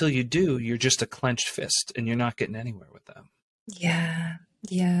 And until you do, you're just a clenched fist and you're not getting anywhere with that. Yeah.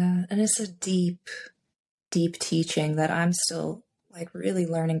 Yeah. And it's a deep, deep teaching that I'm still like really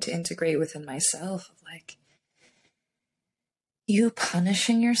learning to integrate within myself, of like, you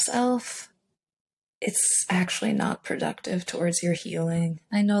punishing yourself, it's actually not productive towards your healing.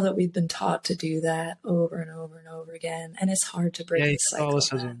 I know that we've been taught to do that over and over and over again, and it's hard to break the cycle.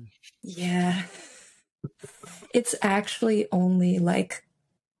 Yeah. It's actually only like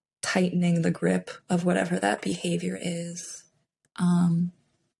tightening the grip of whatever that behavior is. And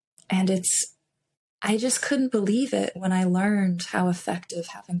I just couldn't believe it when I learned how effective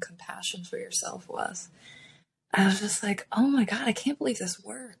having compassion for yourself was. I was just like, oh my God, I can't believe this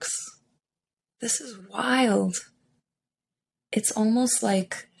works. This is wild. It's almost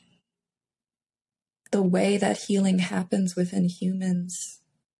like the way that healing happens within humans.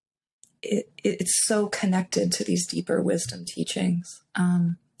 It's so connected to these deeper wisdom teachings.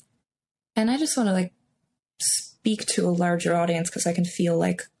 And I just want to like speak to a larger audience because I can feel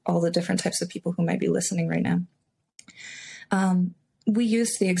like all the different types of people who might be listening right now. We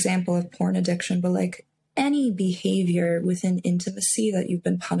used the example of porn addiction, but like any behavior within intimacy that you've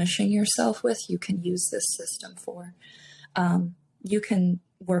been punishing yourself with, you can use this system for. You can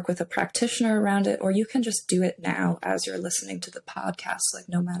work with a practitioner around it, or you can just do it now as you're listening to the podcast, like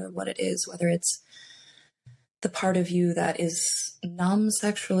no matter what it is, whether it's the part of you that is numb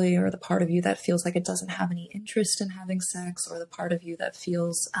sexually, or the part of you that feels like it doesn't have any interest in having sex, or the part of you that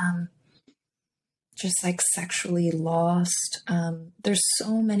feels just like sexually lost. There's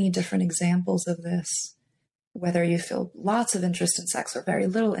so many different examples of this, whether you feel lots of interest in sex or very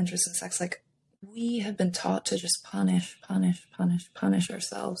little interest in sex. Like, we have been taught to just punish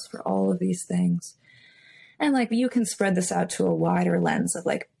ourselves for all of these things. And like, you can spread this out to a wider lens of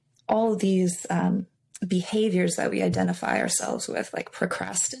like all of these behaviors that we identify ourselves with, like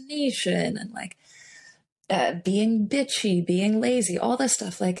procrastination and like being bitchy, being lazy, all this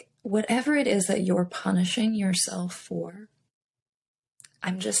stuff. Like, whatever it is that you're punishing yourself for,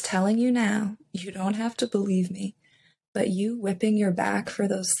 I'm just telling you now, you don't have to believe me, but you whipping your back for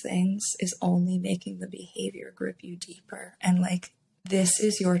those things is only making the behavior grip you deeper. And like, this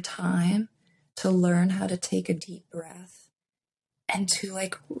is your time to learn how to take a deep breath and to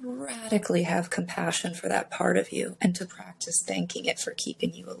like radically have compassion for that part of you and to practice thanking it for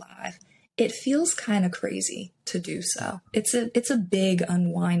keeping you alive. It feels kind of crazy to do so. It's a big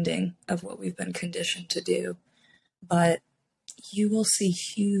unwinding of what we've been conditioned to do, but you will see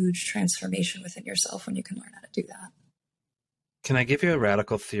huge transformation within yourself when you can learn how to do that. Can I give you a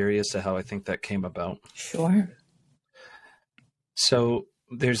radical theory as to how I think that came about? Sure. So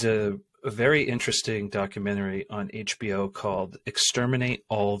there's a very interesting documentary on HBO called Exterminate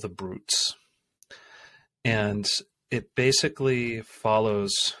All the Brutes. And it basically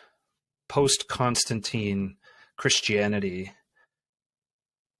follows post-Constantine Christianity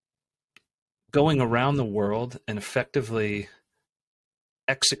going around the world and effectively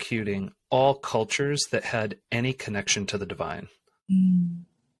executing all cultures that had any connection to the divine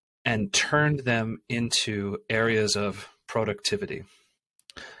and turned them into areas of productivity,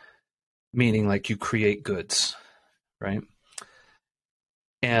 meaning like you create goods, right?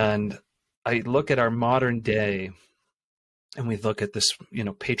 And I look at our modern day and we look at this,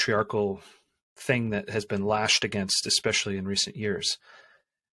 patriarchal thing that has been lashed against, especially in recent years.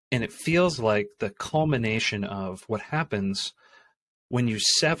 And it feels like the culmination of what happens when you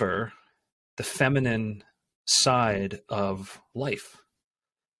sever the feminine side of life,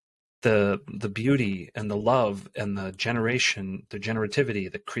 the beauty and the love and the generation, the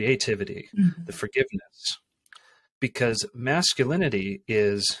generativity, the creativity, the forgiveness. Because masculinity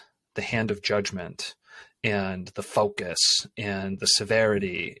is the hand of judgment and the focus and the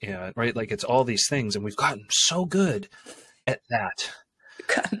severity, and right, like it's all these things, and we've gotten so good at that.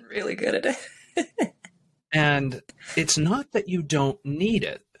 We've gotten really good at it. And it's not that you don't need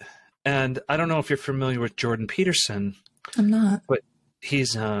it. And I don't know if you're familiar with Jordan Peterson. I'm not. But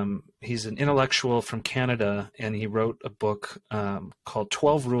he's an intellectual from Canada, and he wrote a book called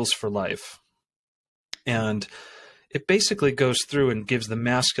 12 Rules for Life. And it basically goes through and gives the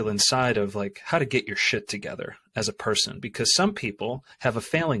masculine side of like how to get your shit together as a person, because some people have a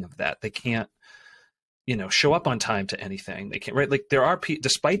failing of that. They can't, show up on time to anything. They can't, right? Like there are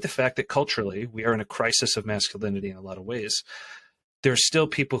despite the fact that culturally we are in a crisis of masculinity in a lot of ways, there's still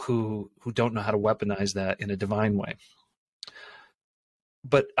people who don't know how to weaponize that in a divine way.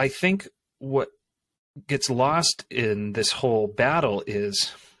 But I think what gets lost in this whole battle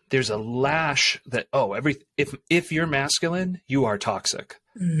is there's a lash that, if you're masculine, you are toxic.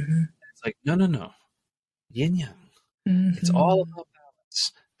 It's like, no. Yin yang. It's all about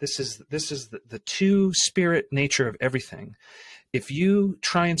balance. This is the two spirit nature of everything. If you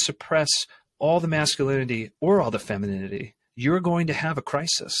try and suppress all the masculinity or all the femininity, you're going to have a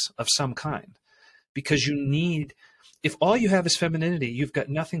crisis of some kind, because if all you have is femininity, you've got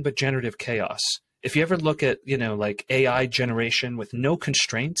nothing but generative chaos. If you ever look at, like AI generation with no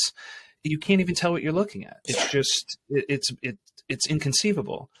constraints, you can't even tell what you're looking at. It's just, it's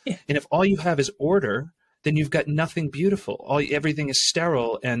inconceivable. Yeah. And if all you have is order, then you've got nothing beautiful. Everything is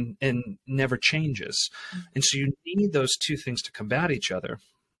sterile and never changes. And so you need those two things to combat each other.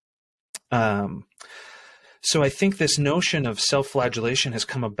 So I think this notion of self-flagellation has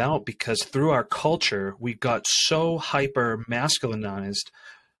come about because through our culture, we got so hyper masculinized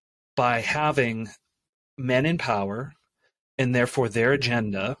by having men in power and therefore their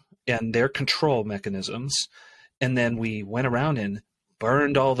agenda and their control mechanisms. And then we went around and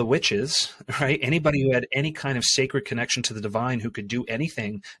burned all the witches, right? Anybody who had any kind of sacred connection to the divine who could do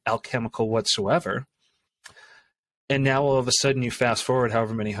anything alchemical whatsoever. And now all of a sudden you fast forward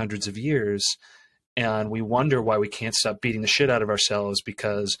however many hundreds of years and we wonder why we can't stop beating the shit out of ourselves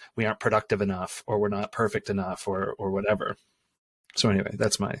because we aren't productive enough or we're not perfect enough or whatever. So anyway,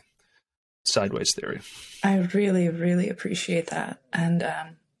 that's my sideways theory. I really, really appreciate that. And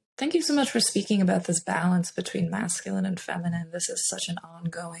thank you so much for speaking about this balance between masculine and feminine. This is such an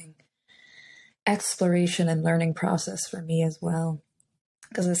ongoing exploration and learning process for me as well.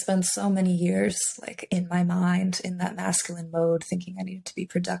 Because I spent so many years like in my mind in that masculine mode, thinking I needed to be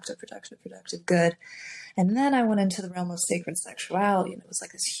productive, good. And then I went into the realm of sacred sexuality, and it was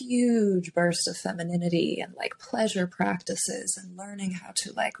like this huge burst of femininity and like pleasure practices and learning how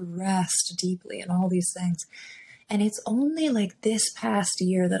to like rest deeply and all these things. And it's only like this past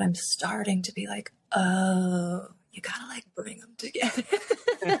year that I'm starting to be like, oh, you gotta like bring them together.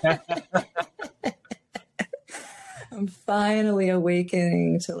 I'm finally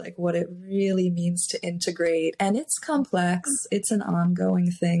awakening to like what it really means to integrate. And it's complex. It's an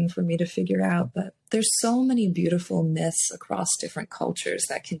ongoing thing for me to figure out, but there's so many beautiful myths across different cultures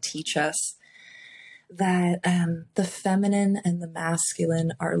that can teach us that the feminine and the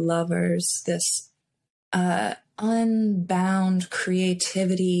masculine are lovers, this unbound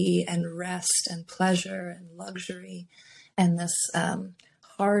creativity and rest and pleasure and luxury, and this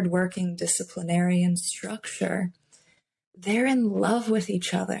hardworking disciplinarian structure. They're in love with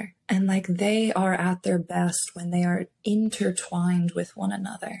each other, and like they are at their best when they are intertwined with one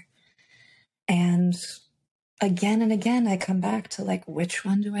another. And again, I come back to like, which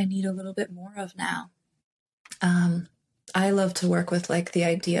one do I need a little bit more of now? I love to work with like the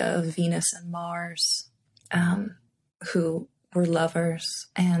idea of Venus and Mars, who were lovers,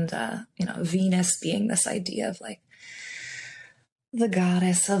 and Venus being this idea of like the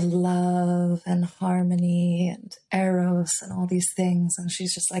goddess of love and harmony and Eros and all these things. And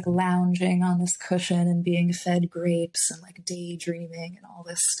she's just like lounging on this cushion and being fed grapes and like daydreaming and all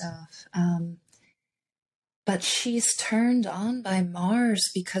this stuff. But she's turned on by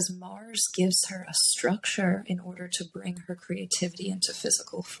Mars because Mars gives her a structure in order to bring her creativity into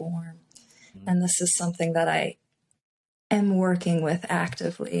physical form. And this is something that I am working with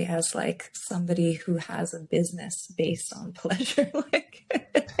actively as like somebody who has a business based on pleasure. Like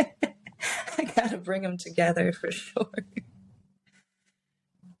I gotta bring them together for sure.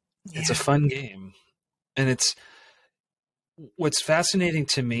 It's a fun game. And what's fascinating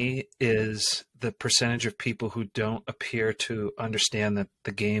to me is the percentage of people who don't appear to understand that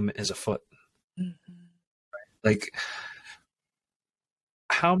the game is afoot. Mm-hmm. Like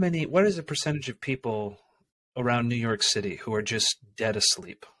what is the percentage of people around New York City who are just dead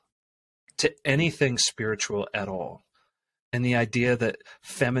asleep to anything spiritual at all? And the idea that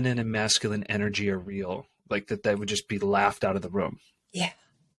feminine and masculine energy are real, like that would just be laughed out of the room.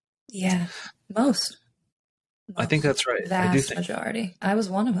 Yeah. Most. I think that's right. Vast majority. I was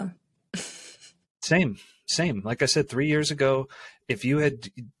one of them. Same. Like I said, 3 years ago, if you had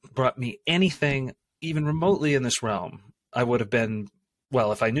brought me anything even remotely in this realm, I would have been,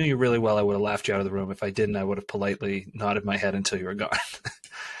 well, if I knew you really well, I would have laughed you out of the room. If I didn't, I would have politely nodded my head until you were gone.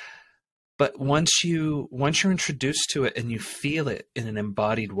 But once you're introduced to it and you feel it in an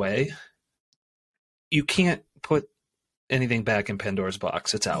embodied way, you can't put anything back in Pandora's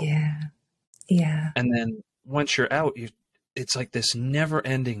box. It's out. Yeah. And then once you're out, it's like this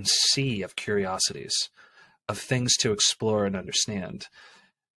never-ending sea of curiosities, of things to explore and understand.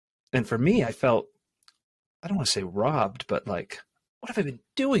 And for me, I felt, I don't want to say robbed, but like, what have I been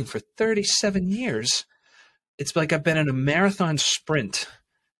doing for 37 years? It's like I've been in a marathon sprint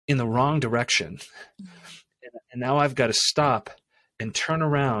in the wrong direction. And now I've got to stop and turn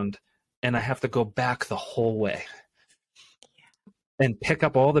around, and I have to go back the whole way and pick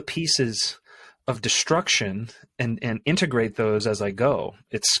up all the pieces of destruction and integrate those as I go.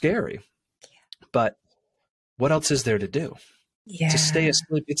 It's scary. But what else is there to do? To stay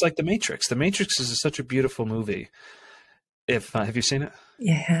asleep. It's like The Matrix. The Matrix is such a beautiful movie. Have you seen it?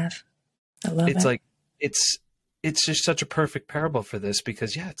 Yeah, I have. I love it. It's like it's just such a perfect parable for this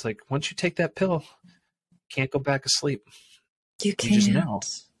because it's like once you take that pill, you can't go back asleep. You can't. You just know.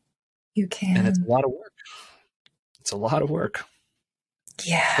 You can. And it's a lot of work. It's a lot of work.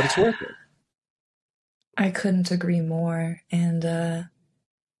 Yeah. But it's worth it. I couldn't agree more. And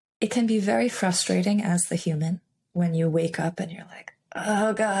it can be very frustrating as the human when you wake up and you're like,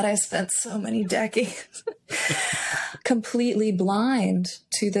 oh God, I spent so many decades completely blind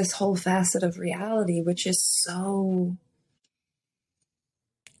to this whole facet of reality, which is so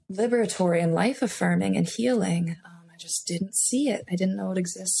liberatory and life affirming and healing. I just didn't see it. I didn't know it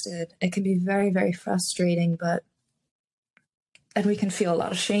existed. It can be very, very frustrating, and we can feel a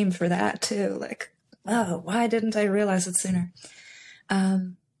lot of shame for that too. Like, oh, why didn't I realize it sooner?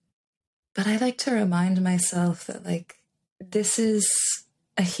 But I like to remind myself that, like, this is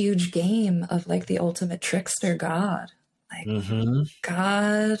a huge game of, like, the ultimate trickster God. Like,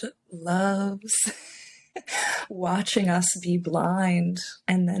 God loves watching us be blind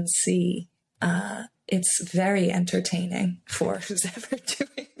and then see. It's very entertaining for who's ever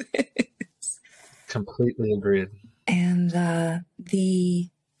doing this. Completely agreed. And the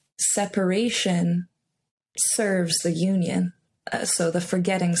separation serves the union. So the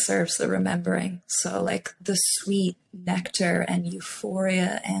forgetting serves the remembering. So, like, the sweet nectar and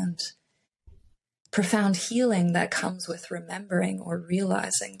euphoria and profound healing that comes with remembering or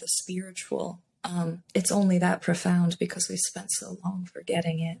realizing the spiritual, it's only that profound because we spent so long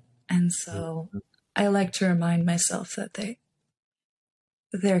forgetting it. And so I like to remind myself that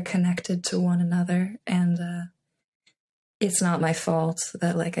they're connected to one another, and it's not my fault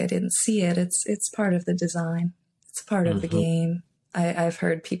that, like, I didn't see it. It's part of the design. It's part of the game. I've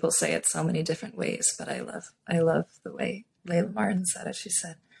heard people say it so many different ways, but I love the way Layla Martin said it. She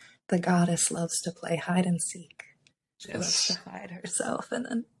said, the goddess loves to play hide and seek. She loves to hide herself and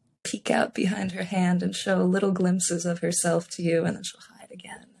then peek out behind her hand and show little glimpses of herself to you, and then she'll hide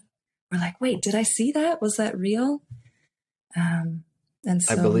again. We're like, wait, did I see that? Was that real? And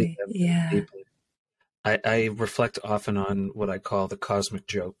so, I believe that yeah. deeply. I reflect often on what I call the cosmic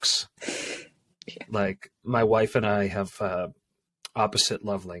jokes. Yeah. Like, my wife and I have opposite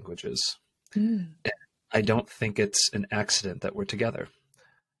love languages. And I don't think it's an accident that we're together,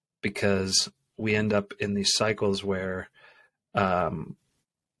 because we end up in these cycles where, there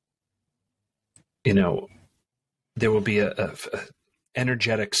will be a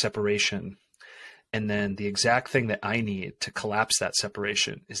energetic separation. And then the exact thing that I need to collapse that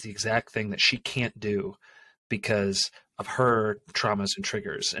separation is the exact thing that she can't do because of her traumas and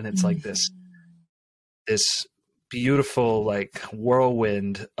triggers. And it's like this beautiful, like,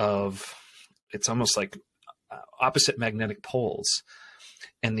 whirlwind of, it's almost like opposite magnetic poles.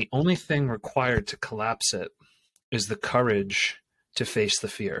 And the only thing required to collapse it is the courage to face the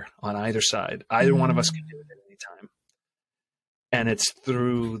fear on either side. Either one of us can do it at any time. And it's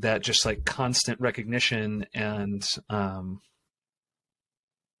through that just, like, constant recognition and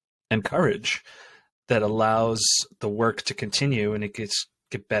courage that allows the work to continue, and it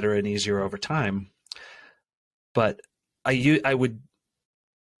get better and easier over time. But I would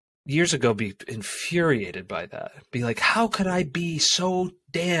years ago be infuriated by that. Be like, how could I be so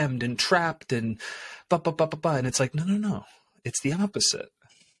damned and trapped and and it's like, no. It's the opposite.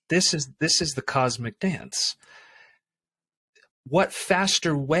 This is the cosmic dance. What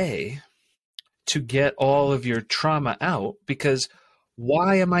faster way to get all of your trauma out? Because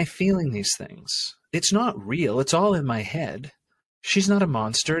why am I feeling these things? It's not real. It's all in my head. She's not a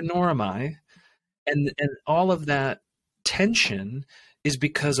monster, nor am I. And all of that tension is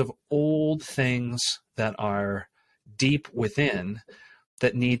because of old things that are deep within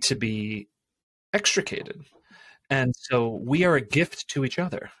that need to be extricated. And so we are a gift to each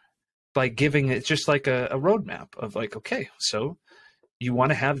other by giving it, just like a roadmap of, like, okay, so you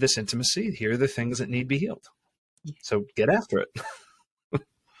want to have this intimacy. Here are the things that need to be healed. So get after it.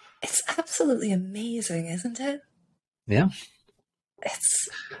 It's absolutely amazing, isn't it? Yeah. It's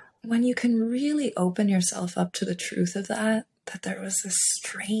when you can really open yourself up to the truth of that there was this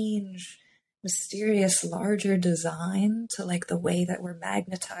strange, mysterious, larger design to, like, the way that we're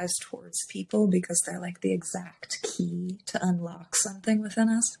magnetized towards people because they're, like, the exact key to unlock something within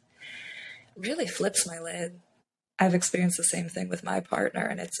us. It really flips my lid. I've experienced the same thing with my partner,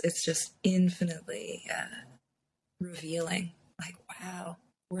 and it's just infinitely revealing. Like, wow,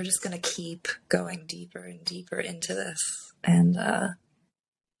 we're just going to keep going deeper and deeper into this, and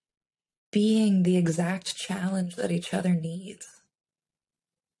being the exact challenge that each other needs.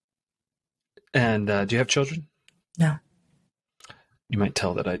 And do you have children? No. You might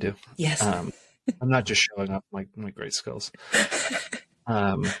tell that I do. Yes. I'm not just showing up my great skills.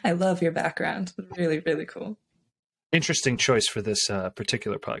 I love your background. Really, really cool. Interesting choice for this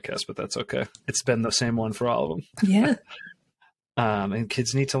particular podcast, but that's okay. It's been the same one for all of them. Yeah. And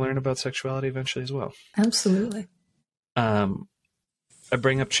kids need to learn about sexuality eventually as well. Absolutely. I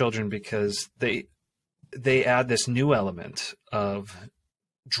bring up children because they add this new element of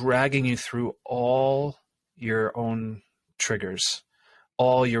dragging you through all your own triggers,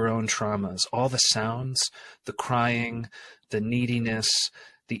 all your own traumas, all the sounds, the crying, the neediness,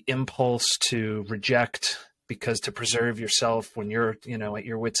 the impulse to reject because to preserve yourself when you're, at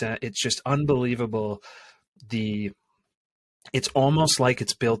your wit's end. It's just unbelievable. It's almost like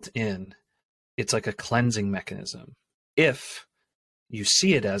it's built in. It's like a cleansing mechanism. If you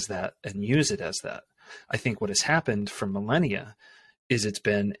see it as that and use it as that, I think what has happened for millennia is it's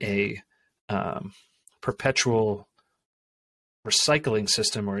been a perpetual recycling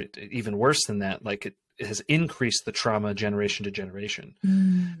system, or even worse than that, like it has increased the trauma generation to generation.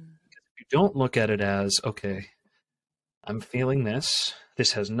 If you don't look at it as, okay, I'm feeling this.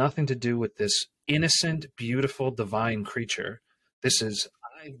 This has nothing to do with this innocent, beautiful, divine creature.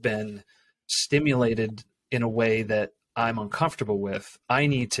 I've been stimulated in a way that I'm uncomfortable with. I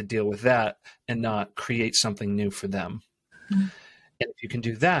need to deal with that and not create something new for them. And if you can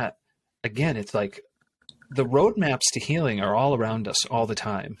do that, again, it's like the roadmaps to healing are all around us all the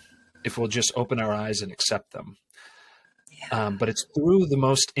time, if we'll just open our eyes and accept them. Yeah. But it's through the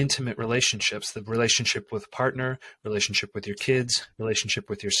most intimate relationships, the relationship with a partner, relationship with your kids, relationship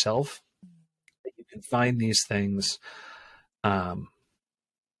with yourself, that you can find these things and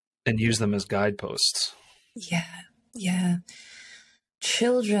use them as guideposts. Yeah.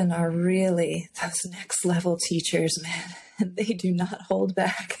 Children are really those next level teachers, man. And they do not hold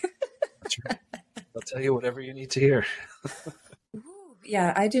back. That's right. They'll tell you whatever you need to hear.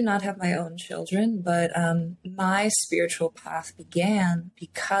 Yeah, I do not have my own children, but my spiritual path began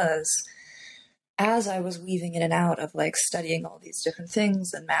because as I was weaving in and out of like studying all these different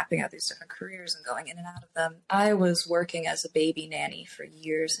things and mapping out these different careers and going in and out of them, I was working as a baby nanny for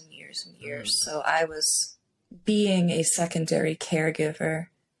years and years and years. So I was being a secondary caregiver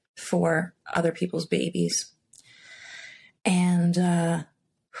for other people's babies. And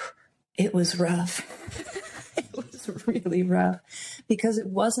it was rough. It was really rough because it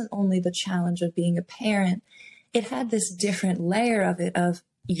wasn't only the challenge of being a parent. It had this different layer of it of,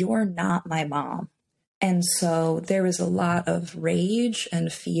 you're not my mom. And so there was a lot of rage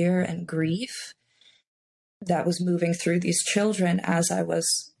and fear and grief that was moving through these children as I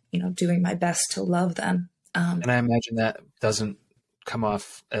was, doing my best to love them. And I imagine that doesn't come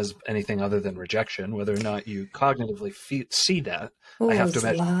off as anything other than rejection, whether or not you cognitively see that. I have to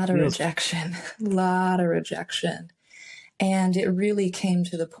imagine a lot of rejection. And it really came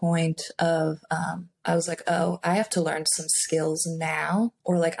to the point of, I was like, oh, I have to learn some skills now,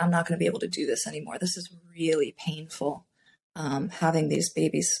 or like, I'm not going to be able to do this anymore. This is really painful. Having these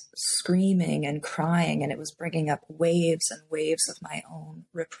babies screaming and crying, and it was bringing up waves and waves of my own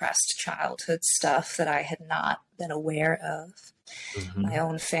repressed childhood stuff that I had not been aware of, my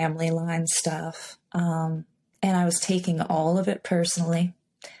own family line stuff. And I was taking all of it personally,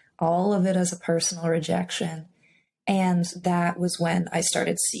 all of it as a personal rejection. And that was when I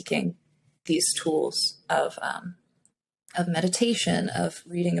started seeking these tools of meditation, of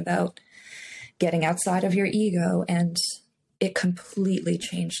reading about getting outside of your ego. And it completely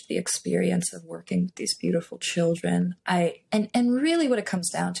changed the experience of working with these beautiful children. And really what it comes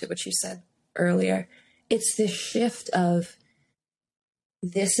down to, what you said earlier, it's this shift of,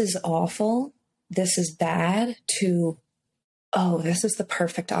 this is awful, this is bad, to, oh, this is the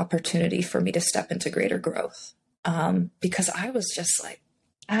perfect opportunity for me to step into greater growth. Because I was just like,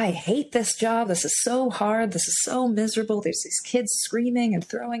 I hate this job. This is so hard. This is so miserable. There's these kids screaming and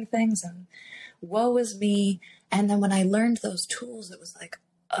throwing things, and woe is me. And then when I learned those tools, it was like,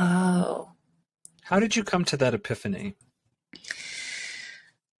 oh. How did you come to that epiphany?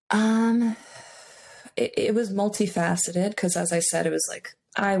 It was multifaceted because, as I said, it was like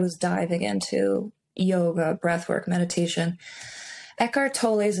I was diving into yoga, breathwork, meditation. Eckhart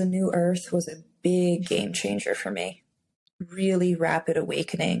Tolle's A New Earth was a big game changer for me. Really rapid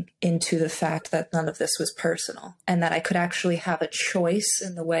awakening into the fact that none of this was personal and that I could actually have a choice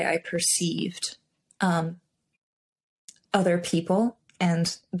in the way I perceived other people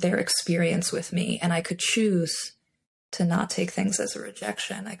and their experience with me. And I could choose to not take things as a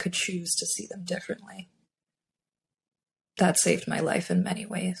rejection. I could choose to see them differently. That saved my life in many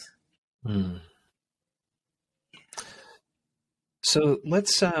ways. So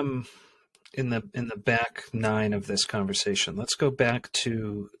let's in the back nine of this conversation, let's go back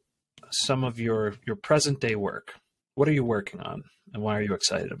to some of your present day work. What are you working on, and why are you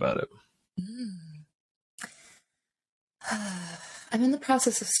excited about it? I'm in the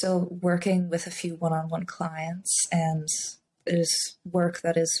process of still working with a few one-on-one clients, and there's work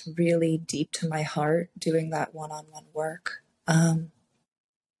that is really deep to my heart doing that one-on-one work,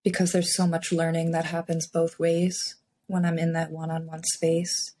 because there's so much learning that happens both ways when I'm in that one-on-one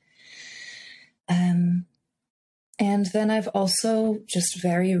space. And then I've also just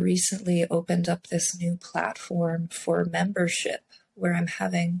very recently opened up this new platform for membership where I'm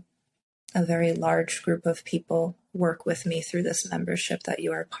having a very large group of people work with me through this membership that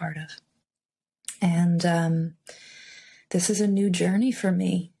you are a part of. And this is a new journey for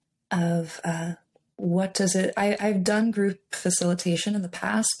me of what does it... I've done group facilitation in the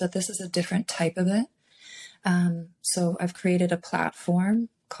past, but this is a different type of it. So I've created a platform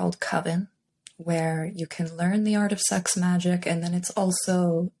called Coven, where you can learn the art of sex magic, and then it's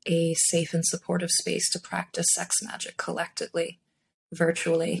also a safe and supportive space to practice sex magic collectively,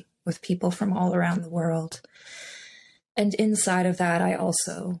 virtually, with people from all around the world. And inside of that, I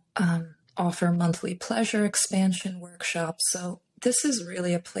also offer monthly pleasure expansion workshops. So this is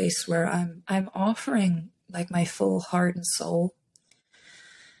really a place where I'm offering like my full heart and soul.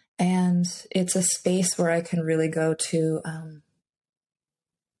 And it's a space where I can really go to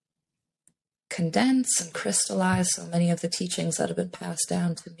condense and crystallize so many of the teachings that have been passed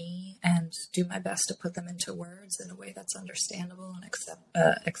down to me and do my best to put them into words in a way that's understandable and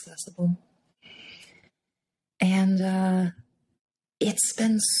accessible. And it's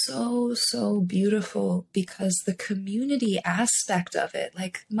been so beautiful because the community aspect of it,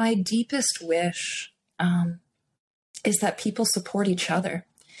 like my deepest wish is that people support each other.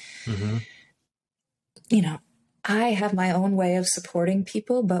 Mm-hmm. You know, I have my own way of supporting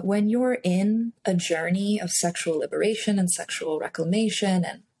people, but when you're in a journey of sexual liberation and sexual reclamation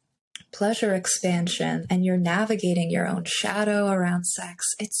and pleasure expansion, and you're navigating your own shadow around sex,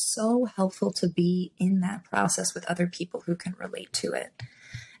 it's so helpful to be in that process with other people who can relate to it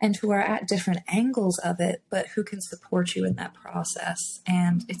and who are at different angles of it, but who can support you in that process.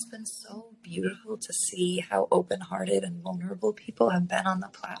 And it's been so beautiful to see how open-hearted and vulnerable people have been on the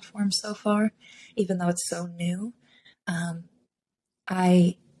platform so far, even though it's so new.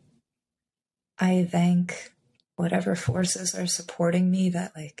 I thank whatever forces are supporting me,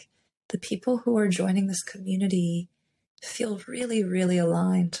 that like the people who are joining this community feel really, really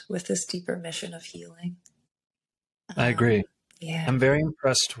aligned with this deeper mission of healing. I agree. Yeah. I'm very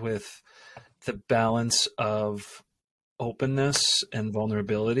impressed with the balance of openness and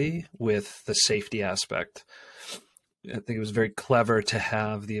vulnerability with the safety aspect. I think it was very clever to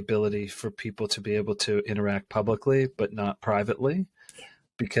have the ability for people to be able to interact publicly, but not privately,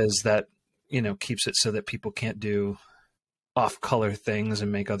 because that, keeps it so that people can't do off-color things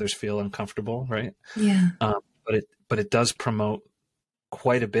and make others feel uncomfortable, right? Yeah. But it does promote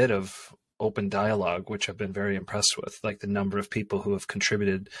quite a bit of open dialogue, which I've been very impressed with, like the number of people who have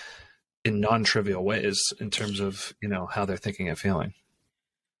contributed in non-trivial ways in terms of, how they're thinking and feeling.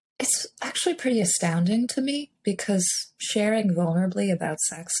 It's actually pretty astounding to me because sharing vulnerably about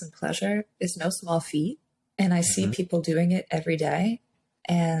sex and pleasure is no small feat. And I see people doing it every day.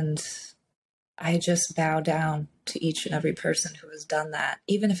 And I just bow down to each and every person who has done that,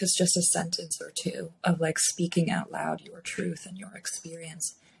 even if it's just a sentence or two of like speaking out loud your truth and your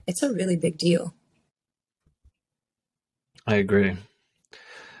experience. It's a really big deal. I agree.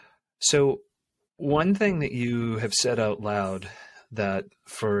 So one thing that you have said out loud that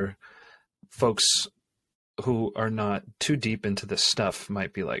for folks who are not too deep into this stuff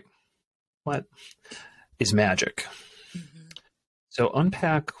might be like, what is magic? Mm-hmm. So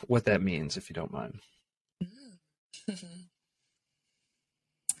unpack what that means, if you don't mind.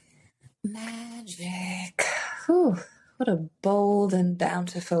 Magic. Whew, what a bold and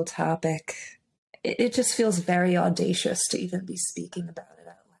bountiful topic. It just feels very audacious to even be speaking about it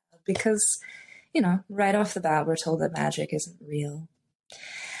out loud because, right off the bat, we're told that magic isn't real.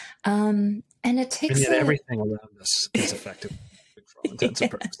 And it takes... And yet everything around us is effective for all intents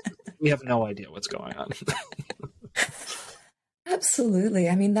and purposes. We have no idea what's going on. Absolutely.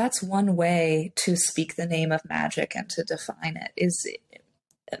 I mean, that's one way to speak the name of magic and to define it.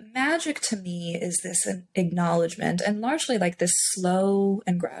 Magic to me is this acknowledgement and largely like this slow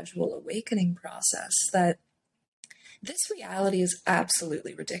and gradual awakening process that this reality is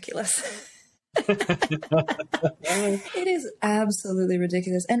absolutely ridiculous. It is absolutely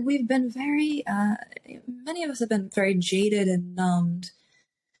ridiculous. And we've been many of us have been very jaded and numbed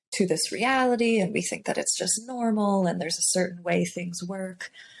to this reality, and we think that it's just normal and there's a certain way things work.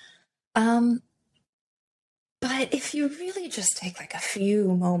 But if you really just take like a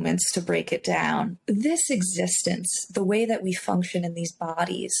few moments to break it down, this existence, the way that we function in these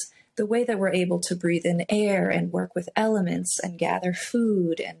bodies, the way that we're able to breathe in air and work with elements and gather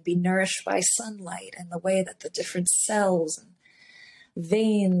food and be nourished by sunlight, and the way that the different cells and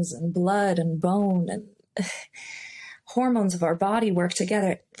veins and blood and bone and hormones of our body work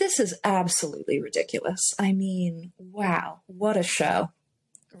together. This is absolutely ridiculous. I mean, wow, what a show,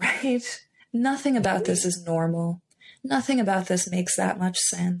 right? Nothing about this is normal. Nothing about this makes that much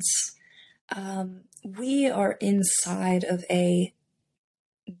sense. We are inside of a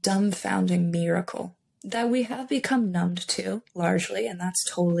dumbfounding miracle that we have become numbed to largely, and that's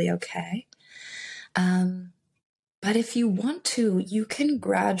totally okay. But if you want to, you can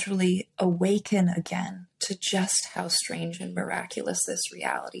gradually awaken again to just how strange and miraculous this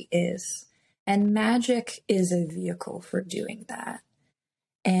reality is. And magic is a vehicle for doing that.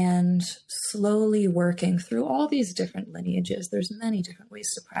 And slowly working through all these different lineages. There's many different ways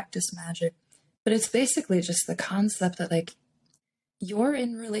to practice magic, but it's basically just the concept that, like, you're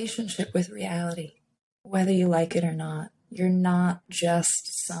in relationship with reality, whether you like it or not. You're not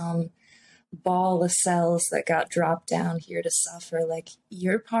just some ball of cells that got dropped down here to suffer. Like,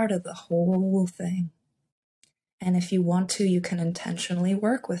 you're part of the whole thing. And if you want to, you can intentionally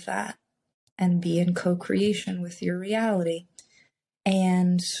work with that and be in co-creation with your reality.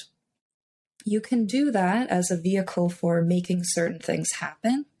 And you can do that as a vehicle for making certain things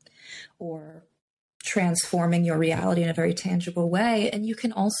happen or transforming your reality in a very tangible way. And you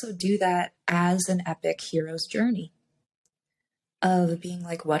can also do that as an epic hero's journey of being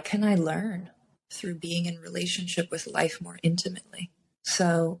like, what can I learn through being in relationship with life more intimately?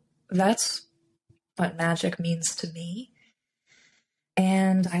 So that's what magic means to me.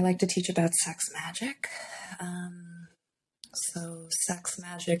 And I like to teach about sex magic. So sex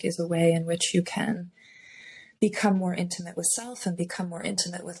magic is a way in which you can become more intimate with self and become more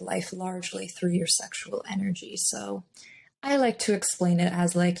intimate with life largely through your sexual energy. So I like to explain it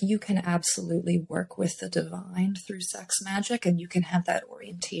as, like, you can absolutely work with the divine through sex magic and you can have that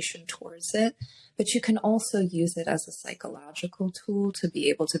orientation towards it, but you can also use it as a psychological tool to be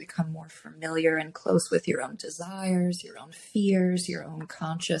able to become more familiar and close with your own desires, your own fears, your own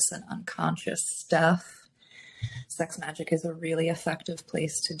conscious and unconscious stuff. Sex magic is a really effective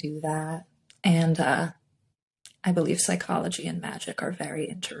place to do that. And I believe psychology and magic are very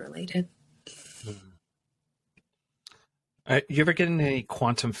interrelated. You ever get into any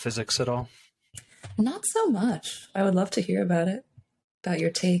quantum physics at all? Not so much. I would love to hear about it, about your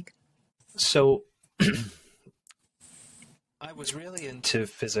take. So I was really into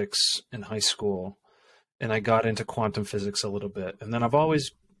physics in high school, and I got into quantum physics a little bit. And then I've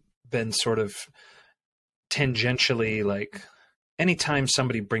always been sort of tangentially, like, anytime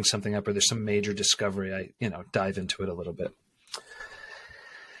somebody brings something up or there's some major discovery, I dive into it a little bit.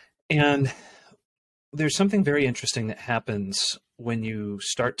 And there's something very interesting that happens when you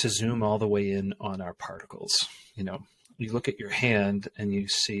start to zoom all the way in on our particles. You look at your hand and you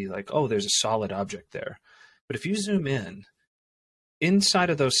see, like, oh, there's a solid object there. But if you zoom in, inside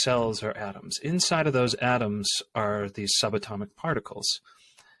of those cells are atoms. Inside of those atoms are these subatomic particles.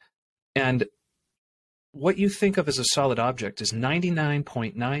 And what you think of as a solid object is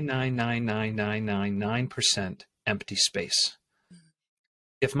 99.9999999% empty space.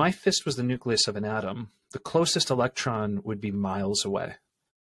 If my fist was the nucleus of an atom, the closest electron would be miles away.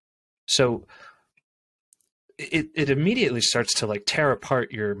 So it immediately starts to, like, tear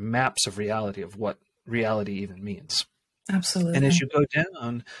apart your maps of reality, of what reality even means. Absolutely. And as you go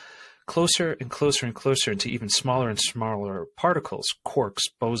down closer and closer and closer into even smaller and smaller particles, quarks,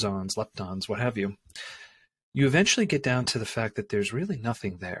 bosons, leptons, what have you, you eventually get down to the fact that there's really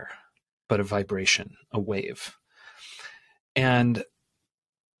nothing there but a vibration, a wave. And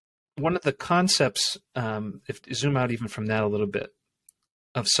one of the concepts, if you zoom out even from that a little bit,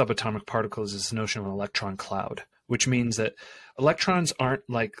 of subatomic particles is the notion of an electron cloud, which means that electrons aren't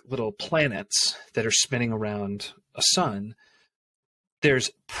like little planets that are spinning around a sun.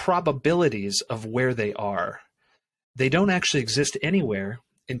 There's probabilities of where they are. They don't actually exist anywhere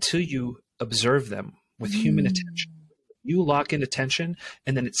until you observe them with human attention. You lock in attention,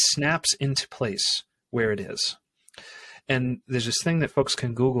 and then it snaps into place where it is. And there's this thing that folks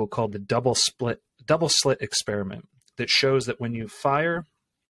can Google called the double slit experiment that shows that when you fire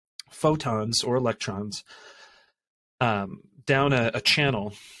photons or electrons down a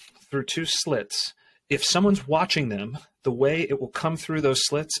channel through two slits, if someone's watching them, the way it will come through those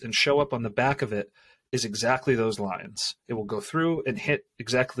slits and show up on the back of it is exactly those lines. It will go through and hit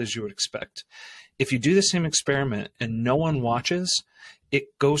exactly as you would expect. If you do the same experiment and no one watches,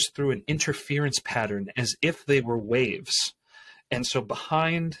 it goes through an interference pattern as if they were waves. And so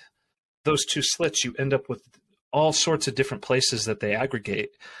behind those two slits, you end up with all sorts of different places that they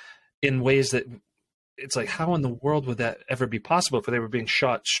aggregate in ways that it's like, how in the world would that ever be possible if they were being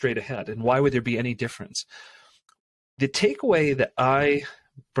shot straight ahead? And why would there be any difference? The takeaway that I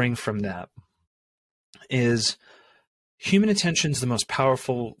bring from that is human attention is the most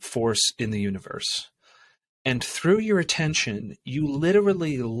powerful force in the universe. And through your attention, you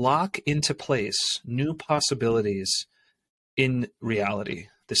literally lock into place new possibilities in reality,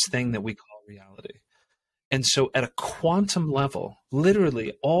 this thing that we call reality. And so at a quantum level,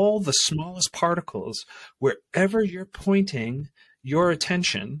 literally all the smallest particles, wherever you're pointing your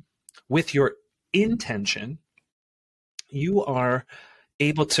attention with your intention, you are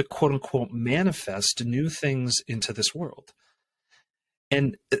able to quote unquote manifest new things into this world.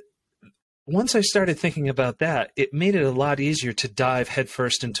 And once I started thinking about that, it made it a lot easier to dive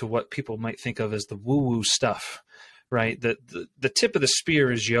headfirst into what people might think of as the woo-woo stuff, right? The tip of the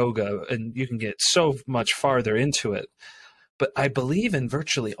spear is yoga, and you can get so much farther into it. But I believe in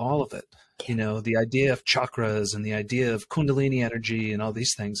virtually all of it. You know, the idea of chakras and the idea of Kundalini energy and all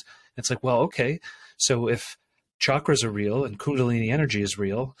these things. It's like, well, okay, so if chakras are real and Kundalini energy is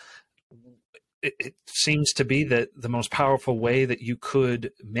real, it seems to be that the most powerful way that you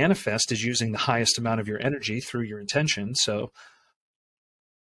could manifest is using the highest amount of your energy through your intention. So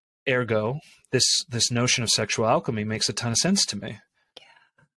ergo, this notion of sexual alchemy makes a ton of sense to me.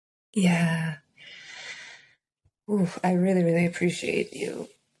 Yeah. Ooh, I really, really appreciate you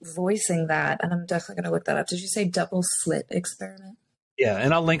voicing that. And I'm definitely going to look that up. Did you say double slit experiment? Yeah,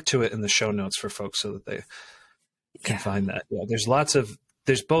 and I'll link to it in the show notes for folks so that they can find that. Yeah,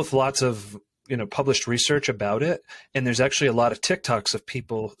 there's both lots of published research about it, and there's actually a lot of TikToks of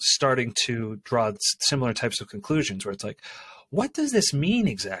people starting to draw similar types of conclusions where it's like, what does this mean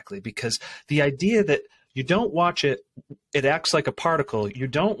exactly? Because the idea that you don't watch it, it acts like a particle. You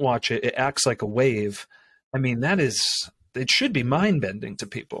don't watch it, it acts like a wave. I mean, it should be mind-bending to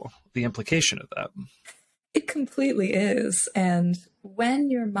people, the implication of that. It completely is. And when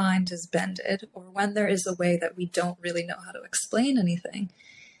your mind is bended, or when there is a way that we don't really know how to explain anything,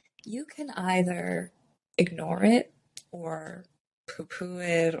 you can either ignore it or poo-poo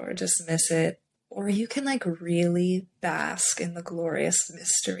it or dismiss it, or you can really bask in the glorious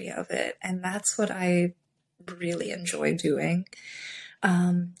mystery of it. And that's what I really enjoy doing.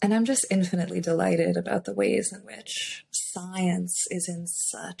 And I'm just infinitely delighted about the ways in which science is in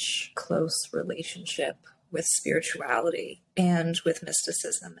such close relationship with spirituality and with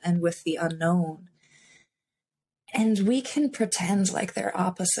mysticism and with the unknown. And we can pretend like they're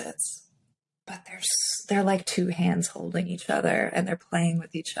opposites, but they're like two hands holding each other, and they're playing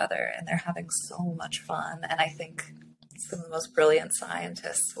with each other, and they're having so much fun. And I think some of the most brilliant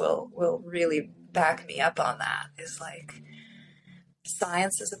scientists will really back me up on that. Is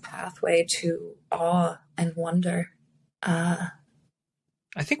science is a pathway to awe and wonder.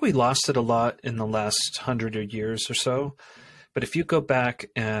 I think we lost it a lot in the last 100 years or so. But if you go back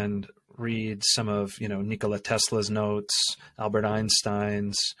and read some of, Nikola Tesla's notes, Albert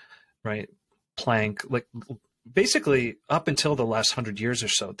Einstein's, right, Planck, basically up until the last 100 years or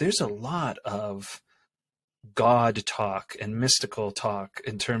so, there's a lot of God talk and mystical talk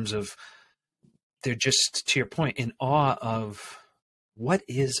in terms of they're just, to your point, in awe of what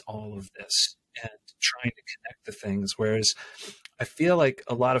is all of this and trying to connect the things. Whereas I feel like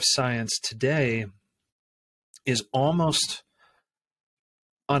a lot of science today is almost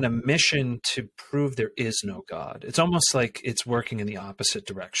on a mission to prove there is no God. It's almost like it's working in the opposite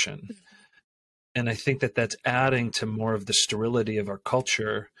direction. Mm-hmm. And I think that that's adding to more of the sterility of our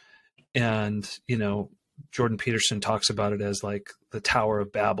culture. And, Jordan Peterson talks about it as like the Tower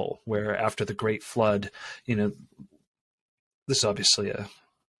of Babel, where after the Great Flood, this is obviously I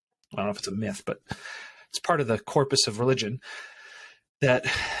don't know if it's a myth, but it's part of the corpus of religion that,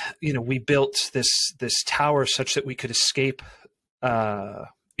 we built this tower such that we could escape, the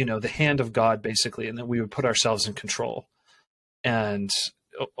hand of God, basically, and that we would put ourselves in control. And,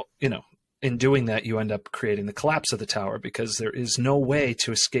 in doing that, you end up creating the collapse of the tower because there is no way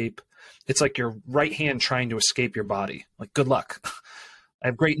to escape. It's like your right hand trying to escape your body. Like, good luck. I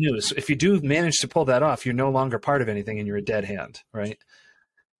have great news. If you do manage to pull that off, you're no longer part of anything and you're a dead hand, right?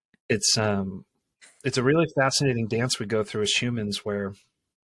 It's a really fascinating dance we go through as humans where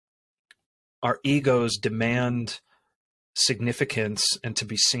our egos demand significance and to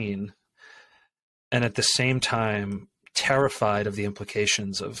be seen, and at the same time terrified of the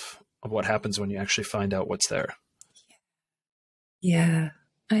implications of what happens when you actually find out what's there. Yeah,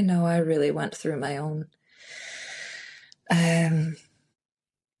 I know. I really went through my own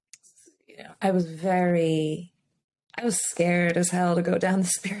I was scared as hell to go down the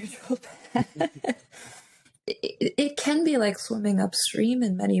spiritual path. It can be like swimming upstream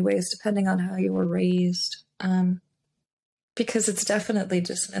in many ways, depending on how you were raised. Because it's definitely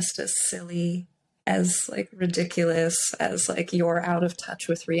dismissed as silly, as ridiculous, as you're out of touch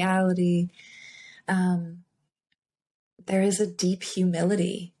with reality. there is a deep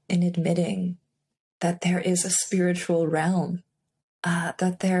humility in admitting that there is a spiritual realm,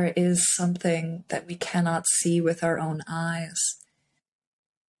 that there is something that we cannot see with our own eyes.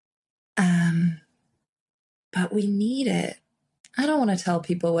 But we need it. I don't want to tell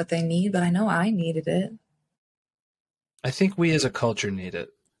people what they need, but I know I needed it. I think we as a culture need it.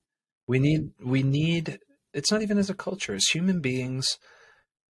 We need, it's not even as a culture, as human beings,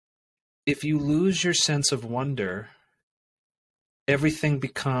 if you lose your sense of wonder, everything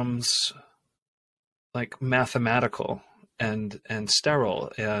becomes like mathematical and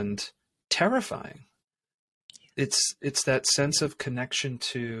sterile and terrifying. It's that sense of connection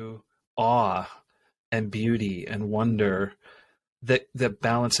to awe and beauty and wonder that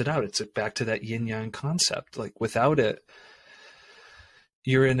balance it out. It's back to that yin yang concept. Like without it,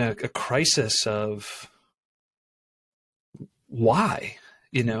 you're in a crisis of why,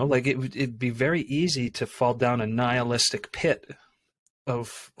 like it'd be very easy to fall down a nihilistic pit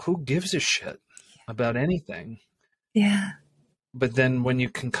of who gives a shit about anything. Yeah. But then when you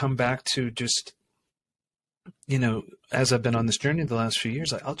can come back to just, as I've been on this journey the last few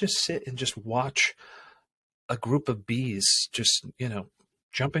years, I'll just sit and just watch a group of bees just,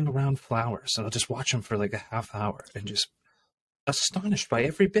 jumping around flowers. And I'll just watch them for like a half hour and just astonished by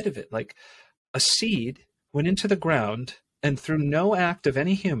every bit of it. Like a seed went into the ground and through no act of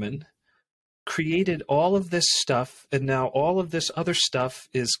any human created all of this stuff, and now all of this other stuff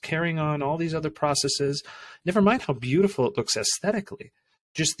is carrying on all these other processes. Never mind how beautiful it looks aesthetically,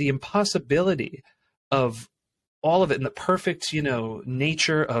 just the impossibility of all of it and the perfect,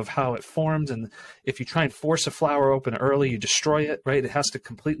 nature of how it formed. And if you try and force a flower open early, you destroy it, right? It has to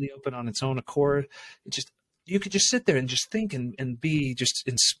completely open on its own accord. You could just sit there and just think and be just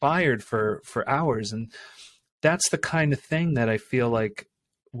inspired for hours. And that's the kind of thing that I feel like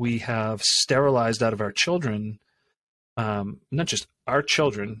we have sterilized out of our children, not just our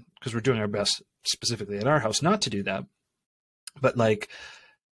children, because we're doing our best specifically at our house not to do that, but like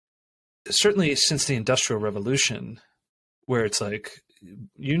certainly since the Industrial Revolution, where it's like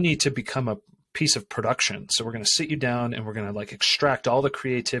you need to become a piece of production. So we're going to sit you down and we're going to like extract all the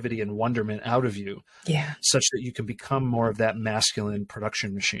creativity and wonderment out of you, such that you can become more of that masculine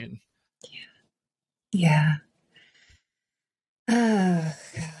production machine. Yeah. Oh,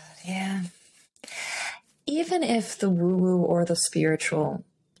 God, yeah. Even if the woo-woo or the spiritual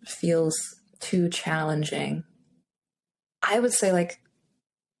feels too challenging, I would say like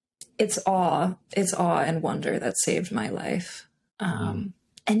it's awe and wonder that saved my life. And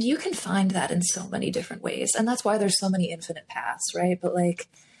you can find that in so many different ways. And that's why there's so many infinite paths, right? But like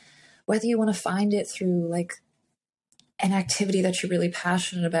whether you want to find it through like an activity that you're really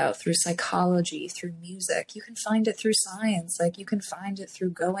passionate about, through psychology, through music, you can find it through science. Like you can find it through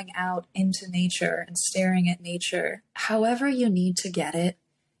going out into nature and staring at nature. However you need to get it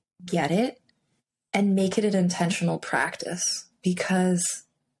and make it an intentional practice, because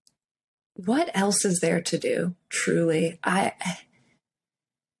what else is there to do? Truly,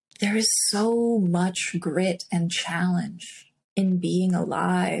 there is so much grit and challenge in being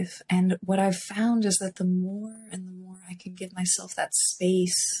alive. And what I've found is that the more and the more I can give myself that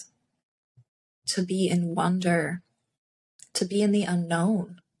space to be in wonder, to be in the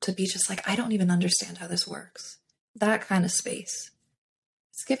unknown, to be just like, I don't even understand how this works. That kind of space.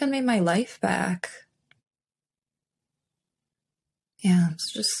 It's given me my life back. Yeah, I'm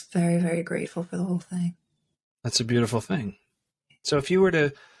just very, very grateful for the whole thing. That's a beautiful thing. So if you were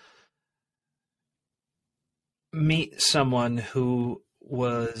to meet someone who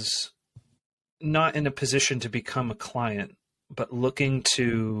was not in a position to become a client, but looking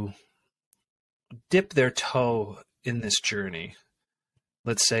to dip their toe in this journey,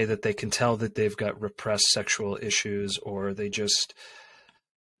 let's say that they can tell that they've got repressed sexual issues, or they just,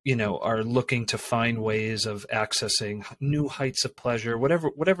 are looking to find ways of accessing new heights of pleasure,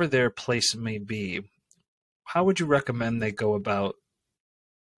 whatever their place may be, how would you recommend they go about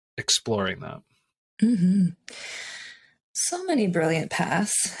exploring that? Mm-hmm. So many brilliant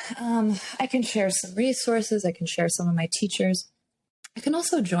paths. I can share some resources. I can share some of my teachers. I can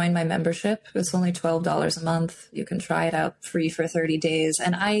also join my membership. It's only $12 a month. You can try it out free for 30 days.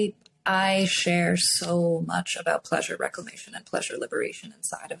 And I share so much about pleasure reclamation and pleasure liberation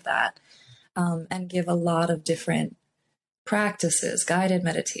inside of that, and give a lot of different practices, guided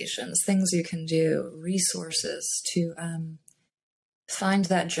meditations, things you can do, resources to find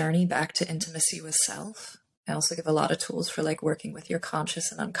that journey back to intimacy with self. I also give a lot of tools for like working with your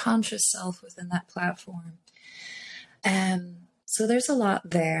conscious and unconscious self within that platform. So there's a lot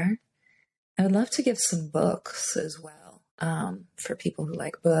there. I would love to give some books as well, for people who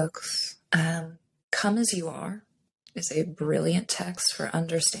like books. Come As You Are is a brilliant text for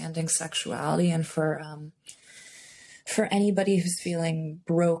understanding sexuality and for anybody who's feeling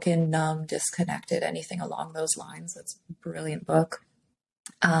broken, numb, disconnected, anything along those lines. It's a brilliant book.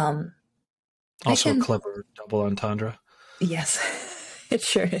 Also a clever double entendre. Yes, it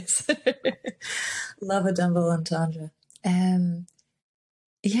sure is. Love a double entendre.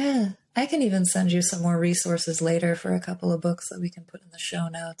 Yeah, I can even send you some more resources later for a couple of books that we can put in the show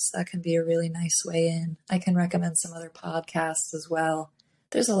notes. That can be a really nice way in. I can recommend some other podcasts as well.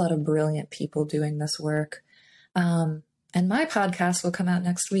 There's a lot of brilliant people doing this work. And my podcast will come out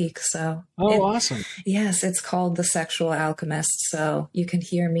next week. So, awesome. Yes, it's called The Sexual Alchemist. So you can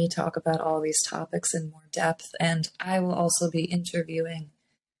hear me talk about all these topics in more depth. And I will also be interviewing.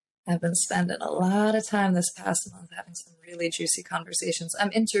 I've been spending a lot of time this past month having some really juicy conversations.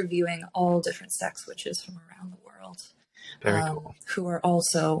 I'm interviewing all different sex witches from around the world. Very cool. Who are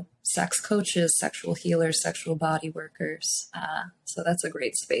also sex coaches, sexual healers, sexual body workers. So that's a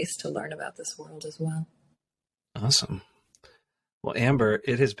great space to learn about this world as well. Awesome. Well, Amber,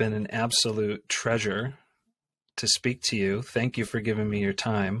 it has been an absolute treasure to speak to you. Thank you for giving me your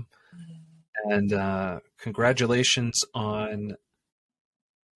time. And congratulations on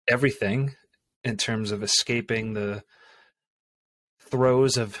everything in terms of escaping the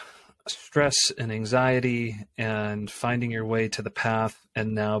throes of stress and anxiety and finding your way to the path,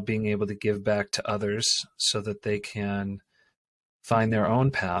 and now being able to give back to others so that they can find their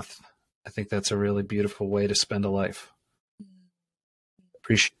own path. I think that's a really beautiful way to spend a life.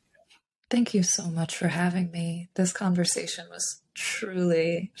 Appreciate it. Thank you so much for having me. This conversation was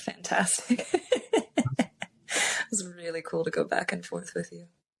truly fantastic. It was really cool to go back and forth with you.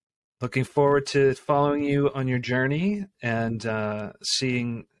 Looking forward to following you on your journey and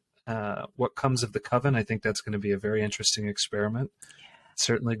seeing what comes of the Coven. I think that's going to be a very interesting experiment. Yeah.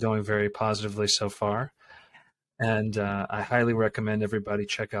 Certainly going very positively so far. And I highly recommend everybody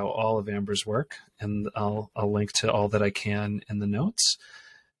check out all of Amber's work, and I'll link to all that I can in the notes.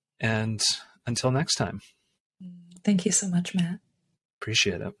 And until next time. Thank you so much, Matt.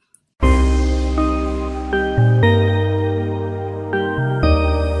 Appreciate it.